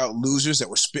drugged out losers that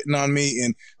were spitting on me,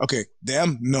 and okay,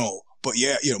 them, no. But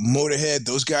yeah, Motorhead,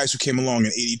 those guys who came along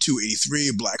in 82,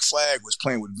 83, Black Flag was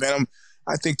playing with Venom.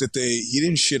 I think that he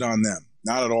didn't shit on them.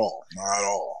 Not at all.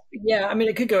 Yeah,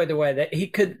 it could go either way.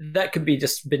 That could be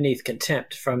just beneath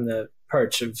contempt from the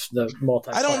perch of the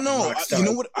multi. I don't know. You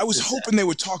know what? I was hoping they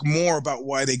would talk more about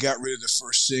why they got rid of the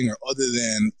first singer, other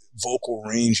than vocal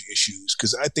range issues,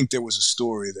 because I think there was a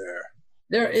story there.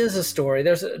 There is a story.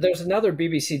 There's another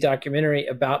BBC documentary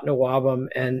about Nawabum,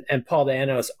 and Paul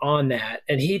Dano's on that,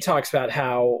 and he talks about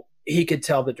how he could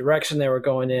tell the direction they were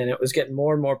going in. It was getting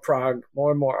more and more prog,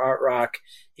 more and more art rock.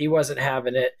 He wasn't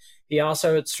having it. He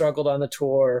also had struggled on the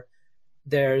tour.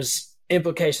 There's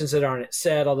implications that aren't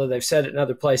said, although they've said it in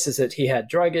other places that he had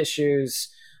drug issues.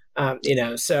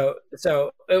 So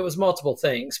it was multiple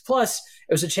things. Plus,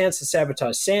 it was a chance to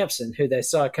sabotage Samson, who they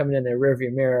saw coming in their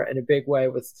rearview mirror in a big way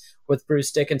with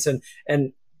Bruce Dickinson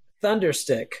and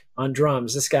Thunderstick on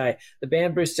drums. This guy, the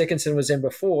band Bruce Dickinson was in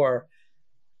before,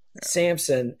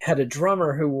 Samson had a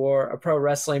drummer who wore a pro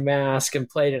wrestling mask and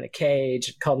played in a cage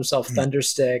and called himself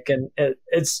Thunderstick, and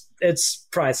it's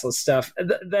priceless stuff.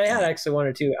 They had actually one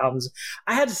or two albums.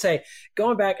 I had to say,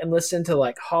 going back and listen to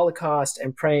like Holocaust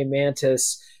and Praying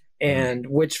Mantis and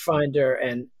Witchfinder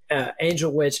and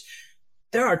Angel Witch,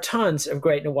 there are tons of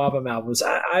great Nawabum albums.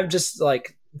 I'm just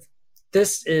like,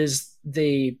 this is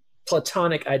the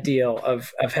platonic ideal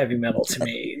of heavy metal to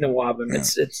me. Nawabum.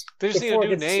 It's they just need a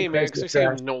new name, man. Because you say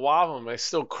Nawabum, I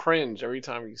still cringe every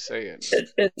time you say it.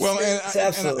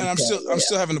 I'm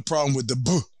still having a problem with the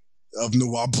B of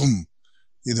Nawabum.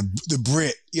 The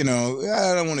Brit, I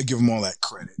don't want to give them all that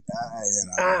credit.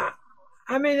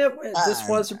 This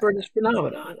was a British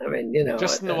phenomenon.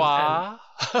 Just noir.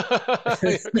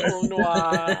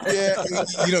 Noir. Yeah,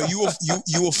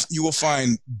 you will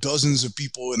find dozens of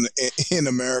people in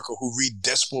America who read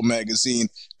Decibel magazine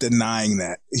denying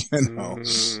that.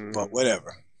 But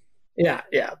whatever. Yeah.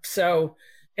 So,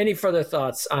 any further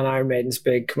thoughts on Iron Maiden's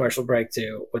big commercial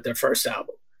breakthrough with their first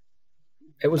album?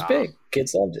 It was big.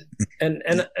 Kids loved it, and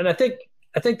I think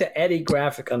the Eddie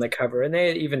graphic on the cover, and they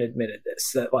had even admitted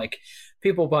this, that like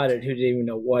people bought it who didn't even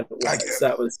know what it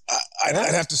was. I'd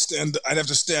have to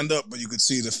stand up, but you could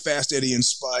see the Fast Eddie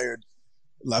inspired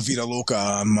La Vida Loca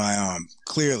on my arm.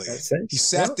 Clearly, he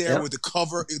sat there with the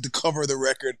cover of the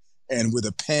record, and with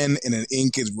a pen and an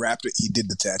ink and wrapped it. He did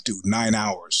the tattoo. 9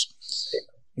 hours.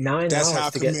 9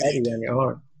 hours to get Eddie on your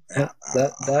arm.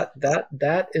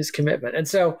 That is commitment. And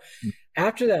so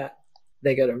after that,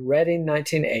 they go to Reading,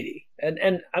 1980.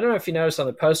 And I don't know if you noticed on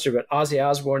the poster, but Ozzy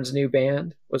Osbourne's new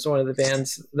band was one of the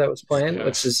bands that was playing,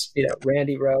 which is,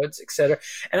 Randy Rhoads, etc.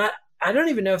 And I don't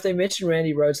even know if they mentioned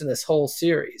Randy Rhoads in this whole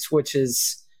series, which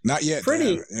is not yet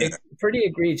pretty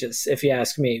egregious, if you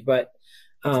ask me. But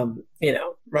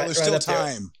there's still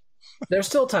time. There's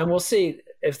still time. We'll see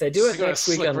if they do it next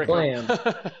week on Glam.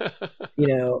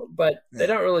 But they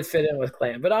don't really fit in with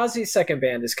Glam. But Ozzy's second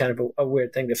band is kind of a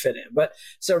weird thing to fit in. But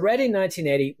so Reading,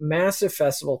 1980, massive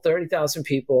festival, 30,000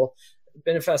 people.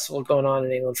 Been a festival going on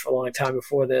in England for a long time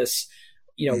before this.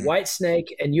 Whitesnake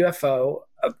and UFO.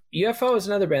 UFO is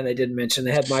another band they didn't mention.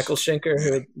 They had Michael Schenker,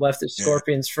 who had left the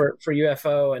Scorpions for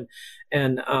UFO,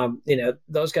 and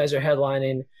those guys are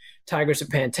headlining. Tigers of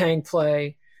Pantang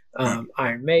play.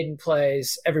 Iron Maiden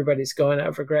plays. Everybody's going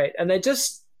over great. And I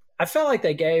felt like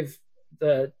they gave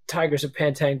the Tigers of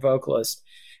Pantang vocalist,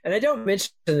 and they don't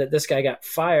mention that this guy got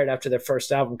fired after their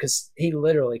first album because he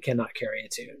literally cannot carry a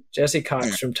tune. Jesse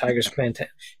Cox from Tigers of Pantang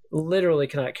literally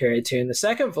cannot carry a tune. The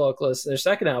second vocalist, their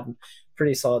second album,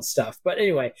 pretty solid stuff. But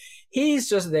anyway, he's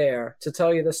just there to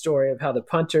tell you the story of how the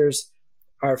punters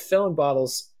are filling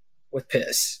bottles with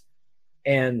piss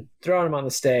and throwing them on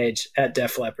the stage at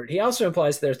Def Leppard. He also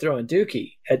implies they're throwing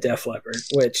Dookie at Def Leppard,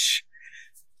 which,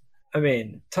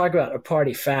 talk about a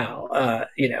party foul,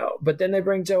 But then they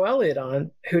bring Joe Elliott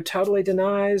on, who totally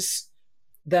denies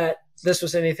that this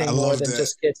was anything more than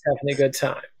just kids having a good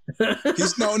time.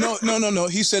 No.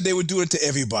 He said they would do it to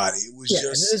everybody. It was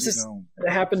it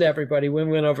happened to everybody. We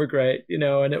went over great,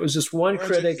 and it was just one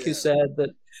critic who said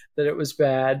that it was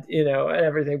bad, and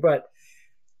everything. But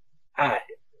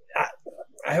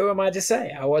who am I to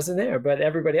say? I wasn't there, but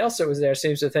everybody else that was there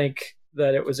seems to think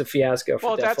that it was a fiasco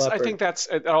for Def Leppard. I think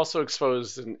it also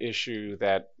exposed an issue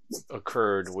that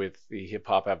occurred with the hip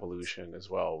hop evolution as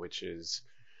well, which is,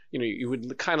 you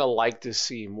would kind of like to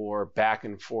see more back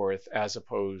and forth as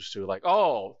opposed to like,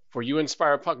 oh, were you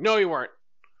inspired punk? No, you weren't.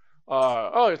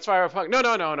 Inspired punk?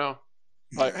 No.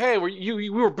 Like, hey, we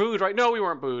were booed, right? No, we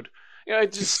weren't booed. I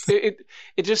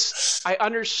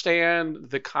understand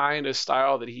the kind of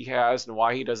style that he has and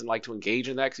why he doesn't like to engage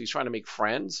in that, because he's trying to make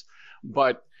friends.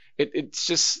 But it'd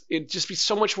just be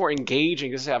so much more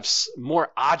engaging just to have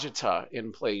more agita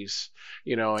in place,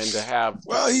 and to have.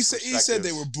 Well, he said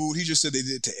they were booed. He just said they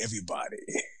did it to everybody.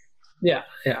 Yeah.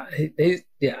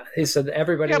 He said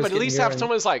everybody. Yeah, but at least have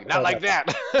someone's like not like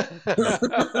that.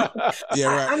 Yeah,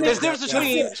 right. There's a difference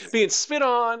between being spit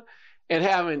on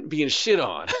and being shit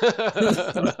on.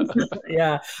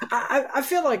 Yeah, I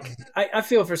feel like I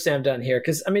feel for Sam Dunn here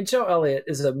because Joe Elliott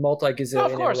is a multi-gazillionaire.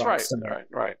 Of course, rock star.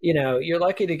 Right. You're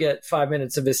lucky to get 5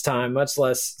 minutes of his time, much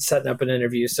less setting up an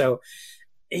interview. So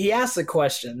he asked the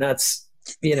question. That's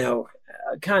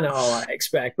kind of all I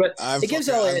expect. But it gives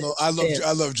Elliott. I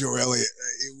love Joe Elliott.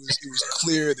 It was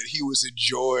clear that he was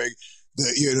enjoying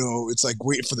the it's like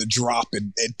waiting for the drop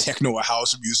in techno or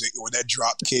house music when that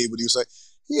drop came, but he was like,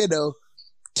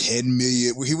 10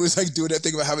 million. He was like doing that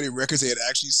thing about how many records they had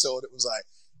actually sold. It was like,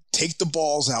 take the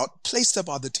balls out, place them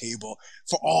on the table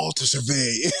for all to survey.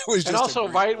 It was just and also,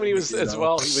 right when he was as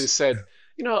well, he was said,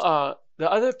 the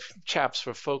other chaps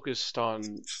were focused on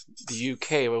the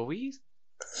UK, but we're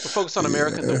focused on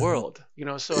America and the world,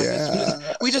 so I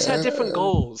guess we just had different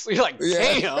goals. You're like,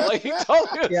 damn, like he told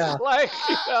you,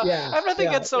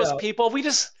 everything gets those people. We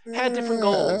just had different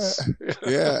goals.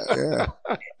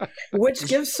 Which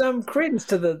gives some credence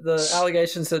to the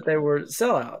allegations that they were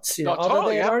sellouts. Although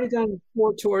they had already done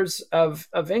 4 tours of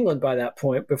England by that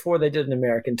point before they did an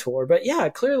American tour. But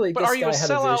clearly, but this are you guy a had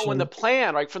a sellout vision. when the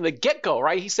plan, right from the get-go,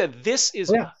 right? He said, "This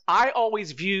is I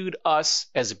always viewed us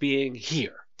as being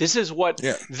here. This is what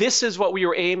we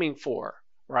were aiming for,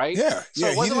 right?" Yeah. So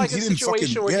it wasn't like a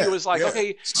situation where he was like,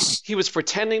 okay, he was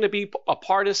pretending to be a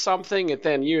part of something, and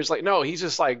then years later, no, he's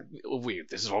just like,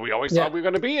 this is what we always thought we were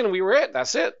going to be, and we were it.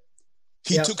 That's it.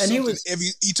 He took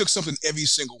something every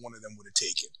single one of them would have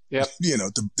taken. Yep.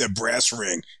 The brass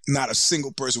ring. Not a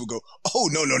single person would go, oh,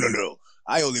 no.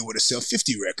 I only want to sell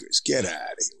 50 records. Get out of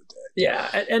here with that. Yeah,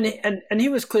 and he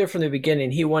was clear from the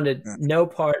beginning. He wanted no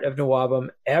part of Nawabum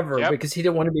ever because he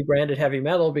didn't want to be branded heavy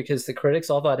metal because the critics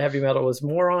all thought heavy metal was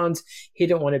morons. He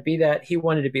didn't want to be that. He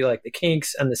wanted to be like the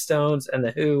Kinks and the Stones and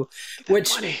the Who,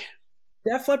 which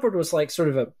Def Leppard was like sort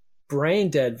of a brain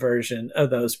dead version of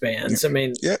those bands. I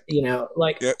mean, I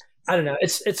don't know.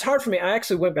 It's hard for me. I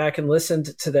actually went back and listened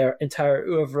to their entire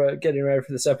oeuvre getting ready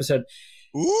for this episode.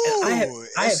 Ooh, I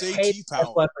have SAT hated Def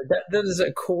power. Leppard. That is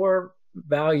a core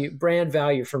brand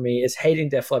value for me, is hating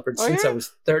Def Leppard since I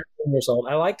was 13 years old.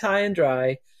 I liked High and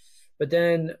Dry, but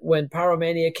then when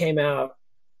Pyromania came out,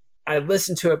 I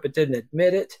listened to it but didn't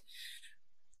admit it.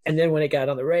 And then when it got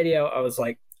on the radio, I was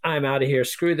like, I'm out of here.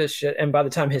 Screw this shit. And by the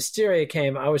time Hysteria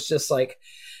came, I was just like,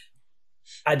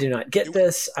 I do not get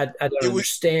this. I don't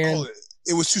understand.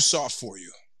 It was too soft for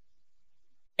you.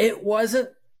 It wasn't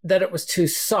that it was too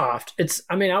soft.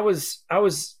 I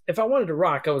was if I wanted to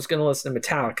rock, I was going to listen to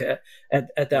Metallica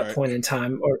at that point in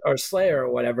time, or Slayer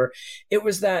or whatever. It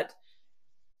was that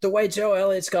the way Joe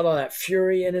Elliott's got all that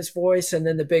fury in his voice, and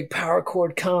then the big power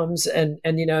chord comes, and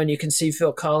you can see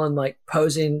Phil Collin like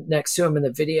posing next to him in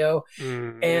the video.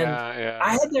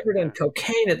 I had never done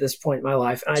cocaine at this point in my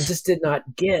life, and I just did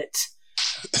not get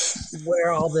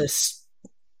where all this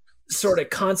sort of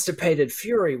constipated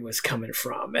fury was coming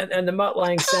from, and the Mutt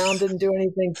Lange sound didn't do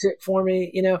anything for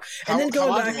me, And then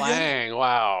going back, Lang,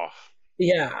 wow,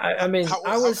 yeah, I mean,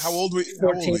 I was how old were you?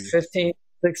 14, 15,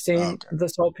 16,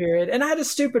 this whole period, and I had a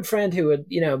stupid friend who would,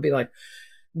 be like,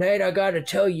 Nate, I got to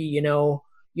tell you,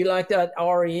 you like that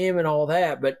REM and all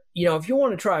that, but if you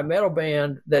want to try a metal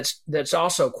band that's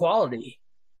also quality,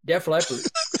 Def Leppard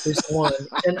is the one.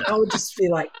 And I would just be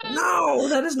like, no,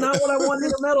 that is not what I want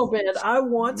in a metal band. I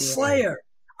want Slayer.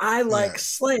 I like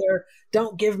Slayer.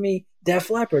 Don't give me Def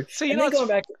Leppard. So going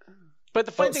back. But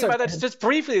the funny thing about that, just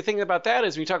briefly, the thing about that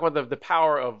is when you talk about the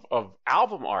power of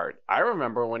album art. I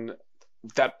remember when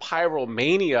that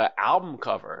Pyromania album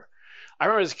cover. I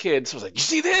remember as a kid, so I was like, "You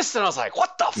see this?" And I was like,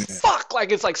 "What the fuck?"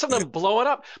 Like it's like something blowing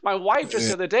up. My wife just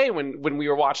the other day when we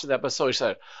were watching the episode, she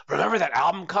said, "Remember that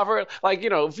album cover?" Like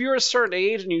if you're a certain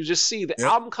age and you just see the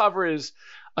album cover is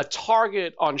a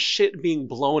target on shit being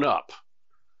blown up.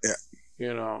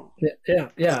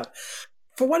 Yeah.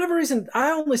 For whatever reason,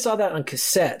 I only saw that on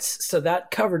cassettes, so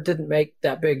that cover didn't make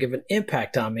that big of an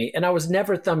impact on me. And I was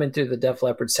never thumbing through the Def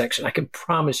Leppard section. I can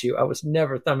promise you, I was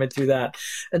never thumbing through that.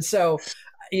 And so,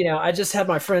 I just had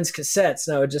my friends' cassettes,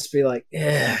 and I would just be like,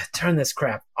 turn this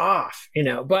crap off,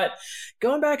 But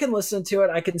going back and listening to it,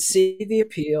 I can see the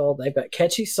appeal. They've got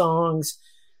catchy songs.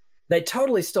 They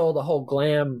totally stole the whole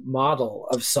glam model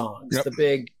of songs, the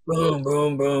big boom,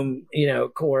 boom, boom,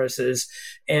 choruses.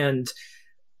 And,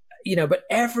 but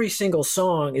every single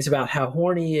song is about how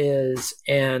horny he is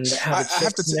and how the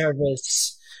chick's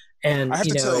nervous. And,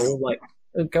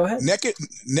 go ahead. Neck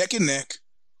and neck.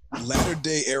 Latter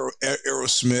Day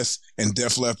Aerosmith and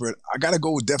Def Leppard. I gotta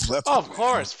go with Def Leppard. Oh, of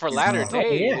course, for Latter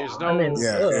Day, there's no. I mean,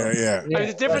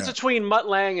 the difference between Mutt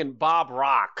Lange and Bob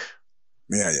Rock.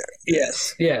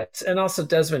 Yes, and also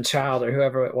Desmond Child or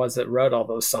whoever it was that wrote all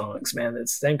those songs. Man,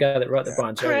 it's the same guy that wrote the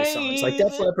Bon Jovi songs. Like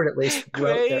Def Leppard at least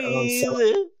wrote their own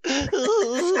songs.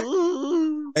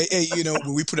 Hey,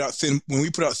 when we put out Thin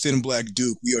Black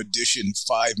Duke, we auditioned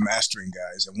 5 mastering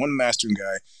guys, and one mastering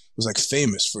guy was like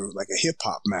famous for like a hip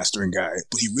hop mastering guy,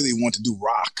 but he really wanted to do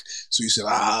rock. So he said,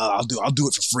 I'll do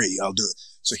it for free. I'll do it.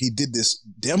 So he did this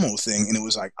demo thing, and it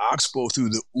was like Oxbow through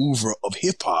the oeuvre of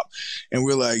hip hop. And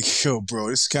we're like, yo, bro,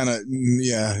 this kind of,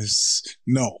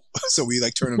 no. So we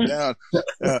like turn him down.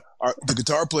 The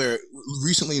guitar player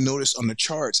recently noticed on the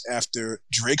charts after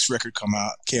Drake's record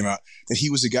came out that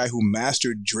he was the guy who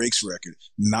mastered Drake's record.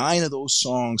 9 of those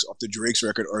songs off the Drake's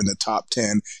record are in the top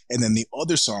 10. And then the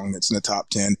other song that's in the top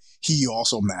 10, he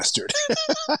also mastered.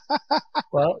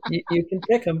 Well, you can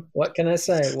pick him. What can I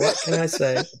say?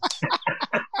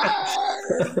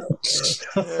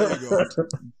 There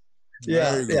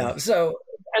you go. Yeah. So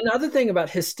another thing about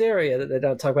Hysteria that they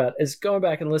don't talk about is going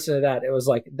back and listening to that. It was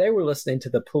like they were listening to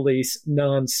the Police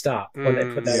nonstop when they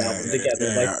put that album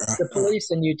together. Like the Police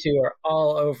and U2 are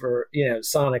all over,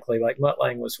 sonically. Like Mutt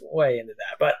Lange was way into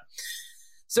that. But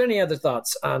is there any other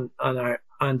thoughts on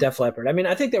Def Leppard? I mean,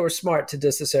 I think they were smart to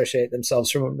disassociate themselves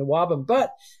from Nawabum,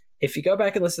 but if you go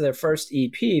back and listen to their first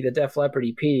EP, the Def Leppard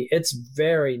EP, it's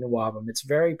very Nawabum. It's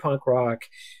very punk rock.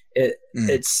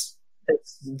 It's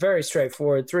very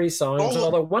straightforward. 3 songs,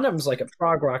 although one of them is like a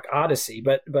prog rock odyssey,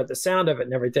 but the sound of it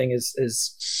and everything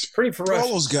is pretty ferocious.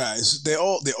 All those guys, they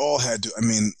all had to. I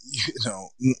mean,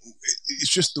 it's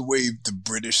just the way the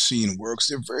British scene works.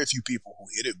 There are very few people who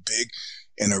hit it big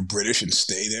and are British and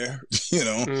stay there.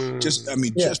 Just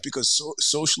because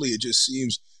socially it just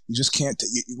seems. You just can't.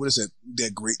 What is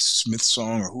that great Smith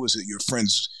song, or who is it? Your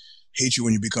friends hate you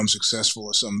when you become successful,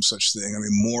 or some such thing. I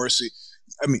mean, Morrissey.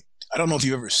 I mean, I don't know if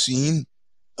you've ever seen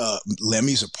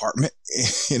Lemmy's apartment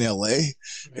in L.A.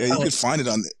 You could find it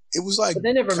on. It was like, but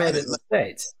they never made it in the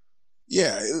States.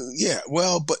 Yeah.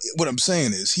 Well, but what I'm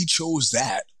saying is, he chose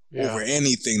that over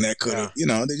anything that could have.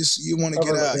 They just you want to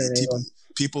get out.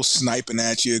 people sniping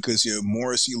at you because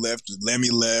Morrissey left, Lemmy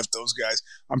left. Those guys,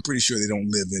 I'm pretty sure they don't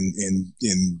live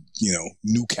in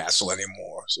Newcastle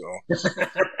anymore. So,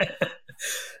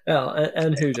 well,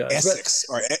 and who does?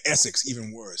 Essex,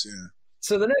 even worse. Yeah.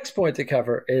 So the next point to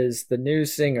cover is the new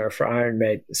singer for Iron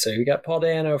Maiden. So you got Paul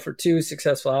Dano for 2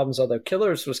 successful albums, although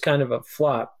Killers was kind of a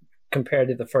flop compared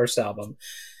to the first album.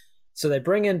 So they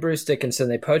bring in Bruce Dickinson.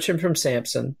 They poach him from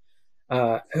Samson,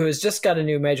 who has just got a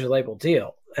new major label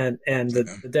deal. And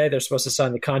the day they're supposed to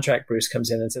sign the contract, Bruce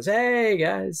comes in and says, "Hey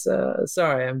guys,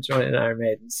 sorry, I'm joining Iron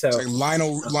Maiden." So it's like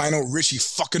Lionel Richie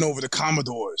fucking over the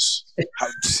Commodores.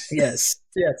 yes,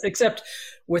 except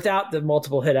without the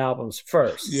multiple hit albums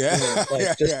first. Yeah,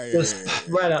 just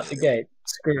right out the gate,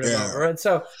 screwed him over. And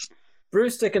so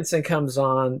Bruce Dickinson comes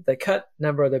on. They cut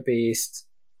Number of the Beast.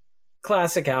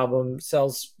 Classic album,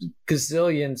 sells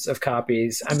gazillions of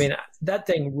copies. I mean, that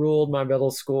thing ruled my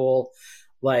middle school.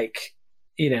 Like,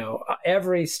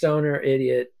 every stoner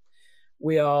idiot,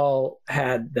 we all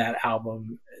had that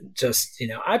album. Just,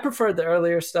 I preferred the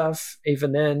earlier stuff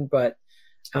even then, but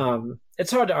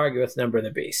it's hard to argue with Number of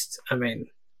the Beast. I mean,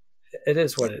 it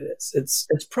is what it is. It's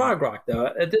prog rock though.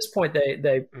 At this point,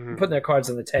 they put their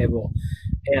cards on the table,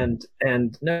 and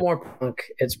no more punk.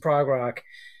 It's prog rock.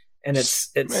 And it's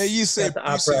man, you say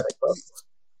prog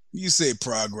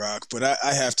rock, but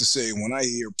I have to say, when I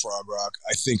hear prog rock,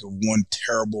 I think of one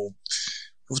terrible,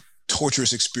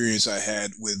 torturous experience I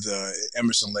had with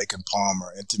Emerson, Lake and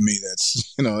Palmer, and to me,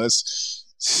 that's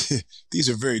these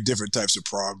are very different types of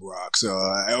prog rock. So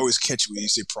I always catch when you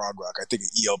say prog rock, I think of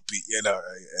ELP, and I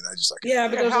just like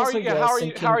But how are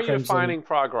you defining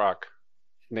prog rock,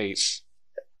 Nate?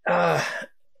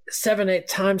 7/8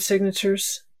 time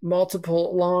signatures.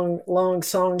 Multiple long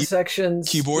song sections.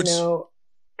 Keyboards.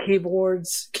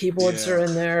 Keyboards are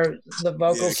in there. The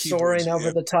vocals soaring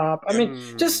over the top. I mean,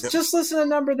 just listen to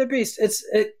Number of the Beast.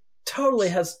 It totally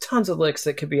has tons of licks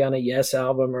that could be on a Yes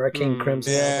album or a King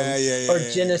Crimson album or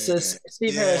Genesis.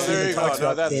 Steve Harris even talks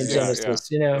about being Genesis.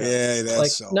 That's like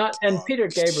so not and Peter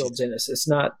Gabriel Genesis,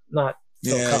 not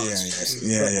Phil Collins.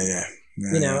 Yeah.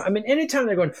 I mean, anytime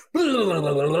they're going,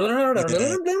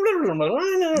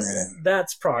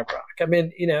 that's prog rock. I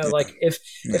mean, like if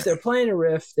they're playing a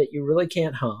riff that you really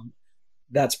can't hum,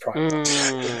 that's prog rock.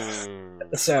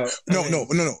 So no.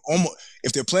 Almost,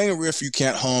 if they're playing a riff you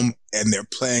can't hum and they're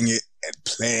playing it and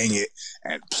playing it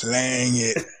and playing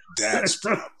it, that's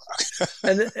prog rock.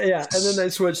 and then they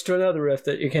switch to another riff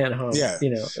that you can't hum. Yeah,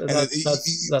 that's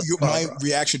my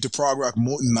reaction to prog rock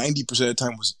more than 90% of the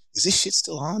time was, is this shit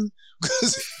still on?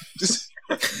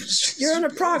 You're in a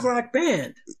prog rock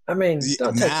band. I mean,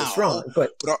 don't take this wrong, but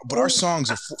our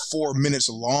songs are 4 minutes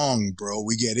long, bro.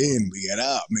 We get in, we get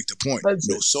out, make the point.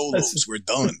 No solos, we're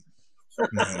done.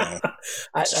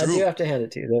 I do have to hand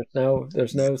it to you.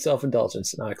 There's no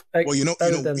self-indulgence. Well, you know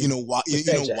why?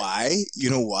 You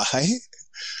know why?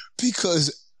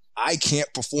 Because I can't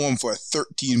perform for a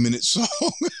 13-minute song.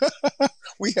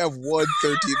 We have one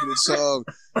 13-minute song.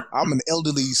 I'm an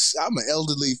elderly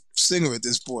singer at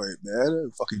this point, man.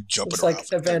 I'm fucking jumping around.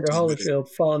 It's like Evander Holyfield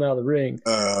falling out of the ring.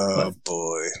 Oh,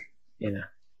 boy.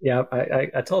 Yeah,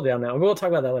 I told you on that one. We'll talk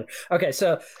about that later. Okay,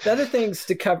 so the other things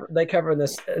they cover in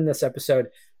this episode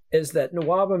is that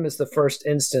Nawabum is the first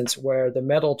instance where the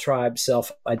metal tribe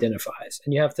self-identifies.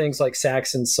 And you have things like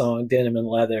Saxon's song, Denim and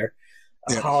Leather,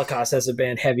 Holocaust as a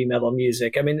band, heavy metal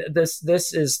music. I mean, this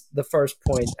is the first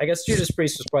point. I guess Judas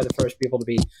Priest was probably the first people to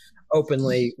be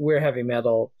openly, we're heavy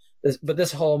metal. But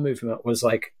this whole movement was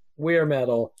like, we're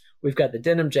metal. We've got the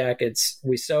denim jackets.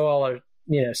 We sew all our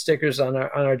stickers on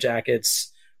our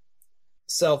jackets.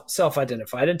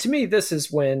 Self-identified. And to me, this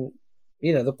is when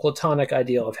the platonic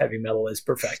ideal of heavy metal is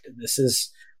perfected. This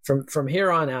is from here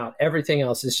on out. Everything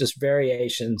else is just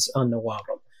variations on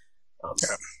Nawabum.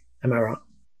 Am I wrong?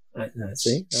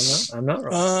 See, I'm not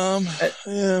wrong.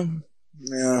 Yeah,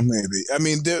 maybe. I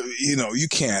mean, you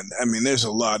can. I mean, there's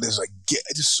a lot. There's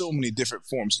just so many different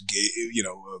forms of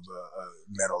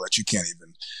metal that you can't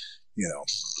even,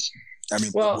 I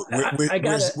mean, well,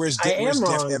 where's I am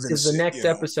wrong because the next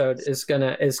episode is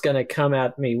gonna come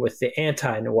at me with the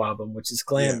anti-Nawabum, which is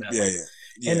glam metal.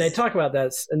 Yeah. And they talk about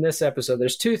that in this episode.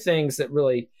 There's two things that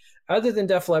really, other than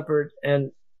Def Leppard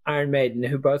and Iron Maiden,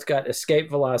 who both got escape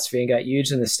velocity and got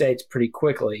huge in the States pretty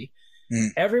quickly.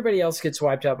 Everybody else gets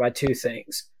wiped out by two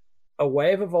things. A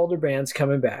wave of older bands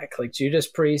coming back, like Judas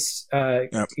Priest,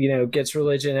 gets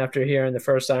religion after hearing the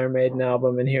first Iron Maiden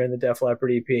album and hearing the Def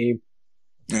Leppard EP.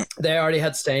 Yep. They already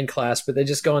had Stained Class, but they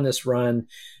just go on this run,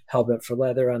 Hellbent for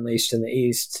Leather, Unleashed in the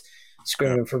East,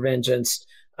 Screaming for Vengeance.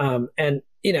 And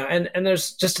and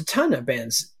there's just a ton of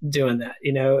bands doing that.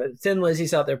 Thin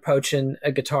Lizzy's out there poaching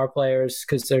guitar players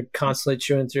because they're constantly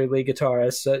chewing through lead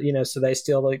guitarists. So they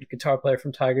steal the guitar player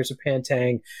from Tigers of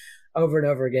Pantang over and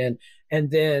over again. And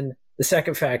then the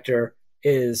second factor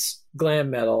is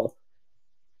glam metal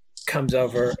comes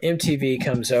over, MTV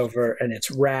comes over, and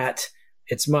it's Rat,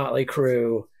 it's Motley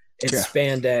Crue, it's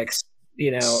Spandex.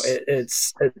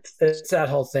 It's that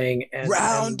whole thing, and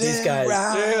these guys.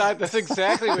 Yeah, that's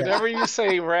exactly. Whenever you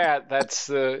say Rat, that's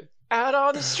the out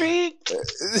on the street.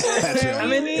 I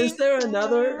mean, is there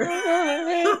another?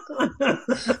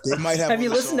 They might have. Have you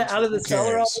listened to Out of the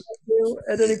Cellar album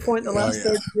at any point in the last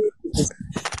 30 years?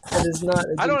 It is not.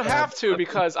 I don't have to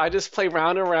because I just play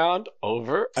round and round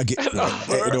over. I get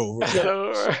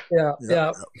over.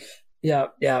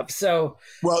 Yeah. So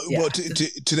well,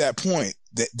 to that point,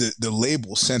 the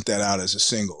label sent that out as a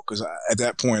single because at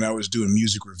that point I was doing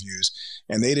music reviews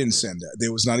and they didn't send that.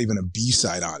 There was not even a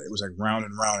B-side on it. It was like round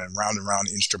and round and round and round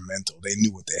instrumental. They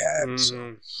knew what they had. Mm-hmm.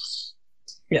 So.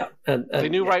 Yeah, and they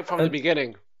knew right from the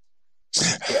beginning.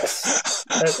 Yes.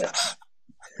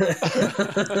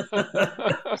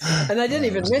 And I didn't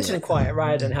even mention Quiet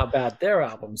Riot and how bad their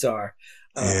albums are.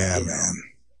 Man.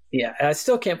 Yeah, I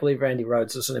still can't believe Randy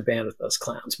Rhoads was in a band with those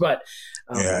clowns, but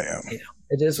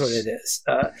it is what it is.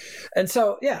 And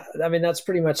so, I mean, that's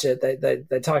pretty much it.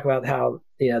 They talk about how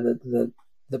the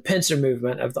pincer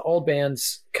movement of the old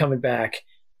bands coming back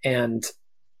and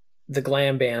the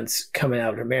glam bands coming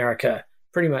out of America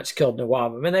pretty much killed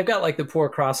Nawabum. And they've got like the poor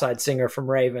cross-eyed singer from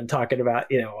Raven talking about,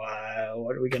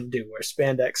 what are we going to do? Wear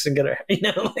spandex and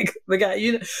like the guy,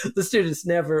 the student's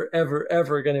never, ever,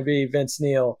 ever going to be Vince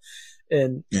Neil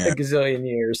in a gazillion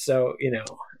years. So,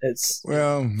 it's...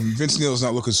 Well, Vince Neil's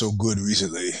not looking so good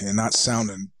recently and not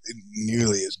sounding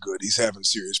nearly as good. He's having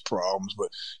serious problems, but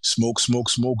smoke,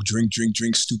 drink,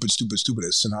 stupid,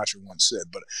 as Sinatra once said.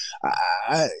 But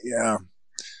I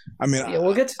mean... Yeah,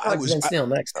 we'll get to talk Vince Neil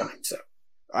next time, so...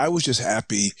 I was just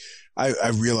happy.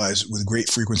 I realized with great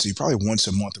frequency, probably once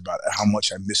a month, about how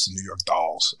much I missed the New York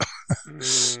Dolls.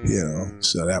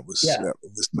 So that was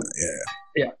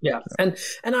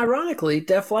And ironically,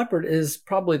 Def Leppard is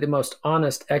probably the most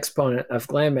honest exponent of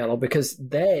glam metal because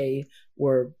they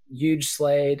were huge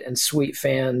Slade and Sweet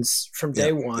fans from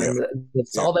day one.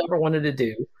 That's all they ever wanted to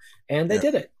do, and they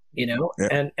did it.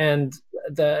 And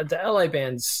the LA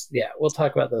bands, we'll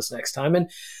talk about those next time. And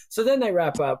so then they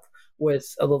wrap up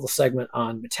with a little segment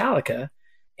on Metallica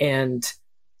and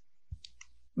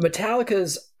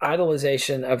Metallica's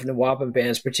idolization of Nawabum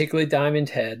bands, particularly Diamond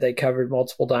Head. They covered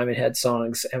multiple Diamond Head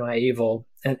songs, Am I Evil,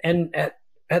 and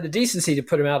had the decency to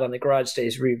put them out on the Garage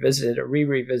Days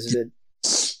re-revisited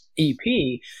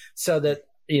EP so that,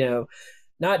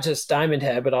 not just Diamond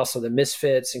Head, but also the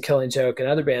Misfits and Killing Joke and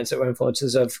other bands that were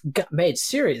influences of made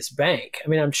serious bank. I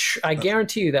mean, I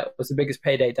guarantee you that was the biggest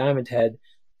payday Diamond Head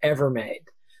ever made.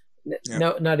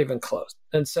 No, not even close.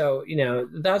 And so,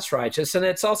 that's righteous. And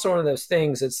it's also one of those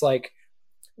things. It's like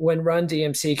when Run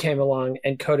DMC came along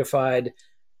and codified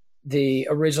the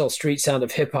original street sound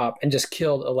of hip hop and just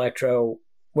killed electro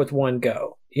with one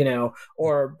go,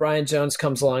 or Brian Jones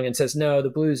comes along and says, no,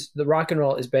 the rock and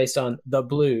roll is based on the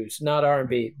blues, not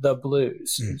R&B, the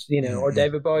blues, or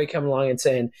David Bowie coming along and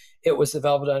saying it was the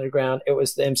Velvet Underground, it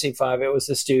was the MC5, it was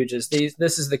the Stooges.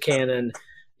 This is the canon,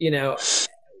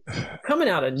 coming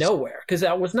out of nowhere, because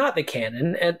that was not the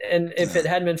canon. And if it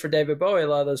hadn't been for David Bowie, a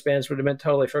lot of those bands would have been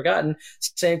totally forgotten.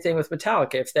 Same thing with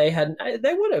Metallica. If they hadn't,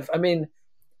 they would have. I mean,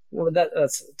 well,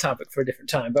 that's a topic for a different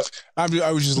time. But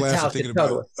I was just laughing thinking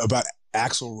about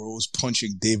Axl Rose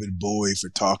punching David Bowie for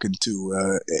talking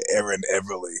to Aaron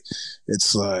Everly.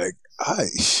 It's like,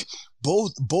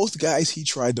 both guys he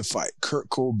tried to fight, Kurt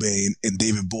Cobain and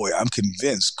David Bowie, I'm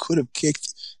convinced could have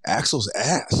kicked Axl's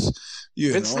ass.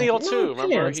 Vince Neil too.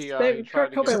 Remember,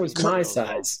 Kurt Cobain was my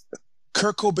size.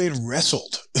 Kurt Cobain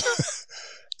wrestled.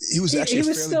 He was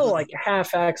still good, like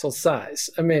half Axl's size.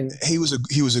 I mean, he was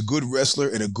a good wrestler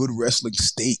in a good wrestling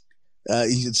state.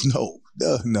 Axl's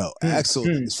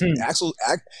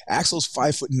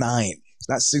 5'9". He's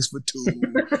not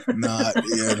 6'2". Not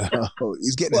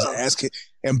he's getting his ass kicked.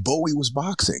 And Bowie was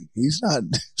boxing. He's not.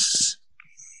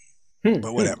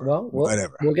 But whatever.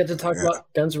 We'll get to talk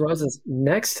about Guns N' Roses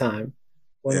next time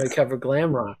when we cover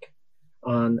glam rock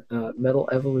on Metal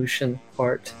Evolution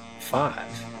Part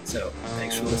 5. So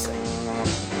thanks for listening.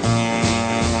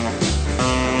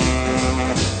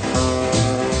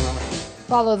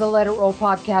 Follow the Let It Roll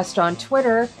podcast on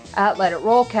Twitter at Let It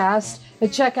Rollcast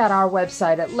and check out our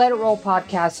website at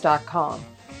letitrollpodcast.com.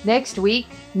 Next week,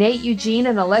 Nate, Eugene,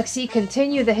 and Alexi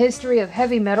continue the history of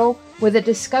heavy metal with a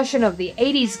discussion of the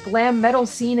 80s glam metal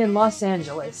scene in Los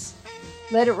Angeles.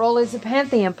 Let It Roll is a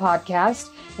Pantheon podcast,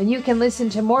 and you can listen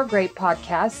to more great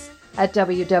podcasts at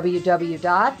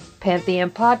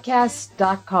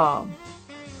www.pantheonpodcasts.com.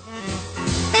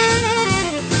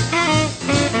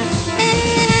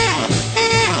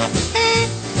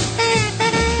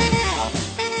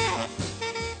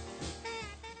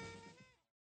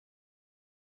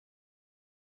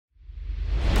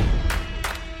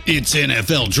 It's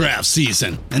NFL draft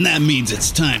season, and that means it's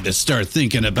time to start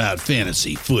thinking about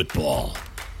fantasy football.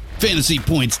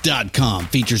 FantasyPoints.com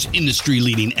features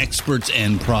industry-leading experts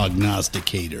and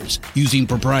prognosticators using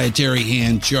proprietary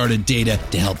hand-charted data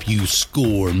to help you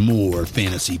score more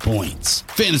fantasy points.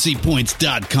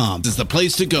 FantasyPoints.com is the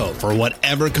place to go for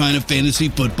whatever kind of fantasy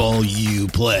football you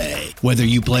play. Whether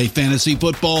you play fantasy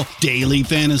football, daily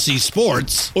fantasy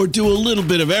sports, or do a little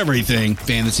bit of everything,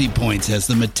 Fantasy Points has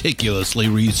the meticulously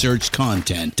researched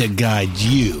content to guide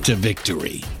you to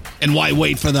victory. And why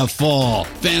wait for the fall?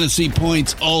 Fantasy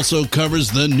Points also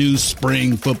covers the new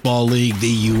spring football league,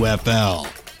 the UFL.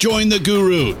 Join the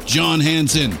guru, John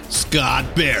Hansen,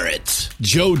 Scott Barrett,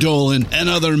 Joe Dolan, and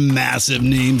other massive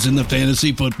names in the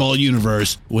fantasy football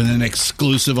universe with an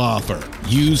exclusive offer.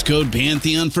 Use code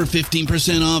Pantheon for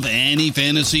 15% off any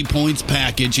Fantasy Points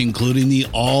package, including the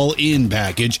all-in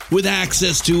package, with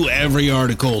access to every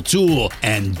article, tool,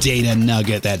 and data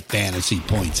nugget that Fantasy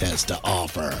Points has to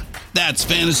offer. That's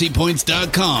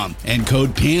FantasyPoints.com and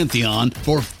code Pantheon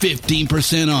for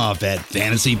 15% off at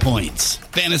Fantasy Points.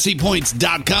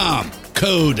 FantasyPoints.com,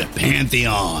 code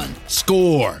Pantheon.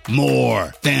 Score more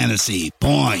fantasy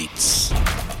points.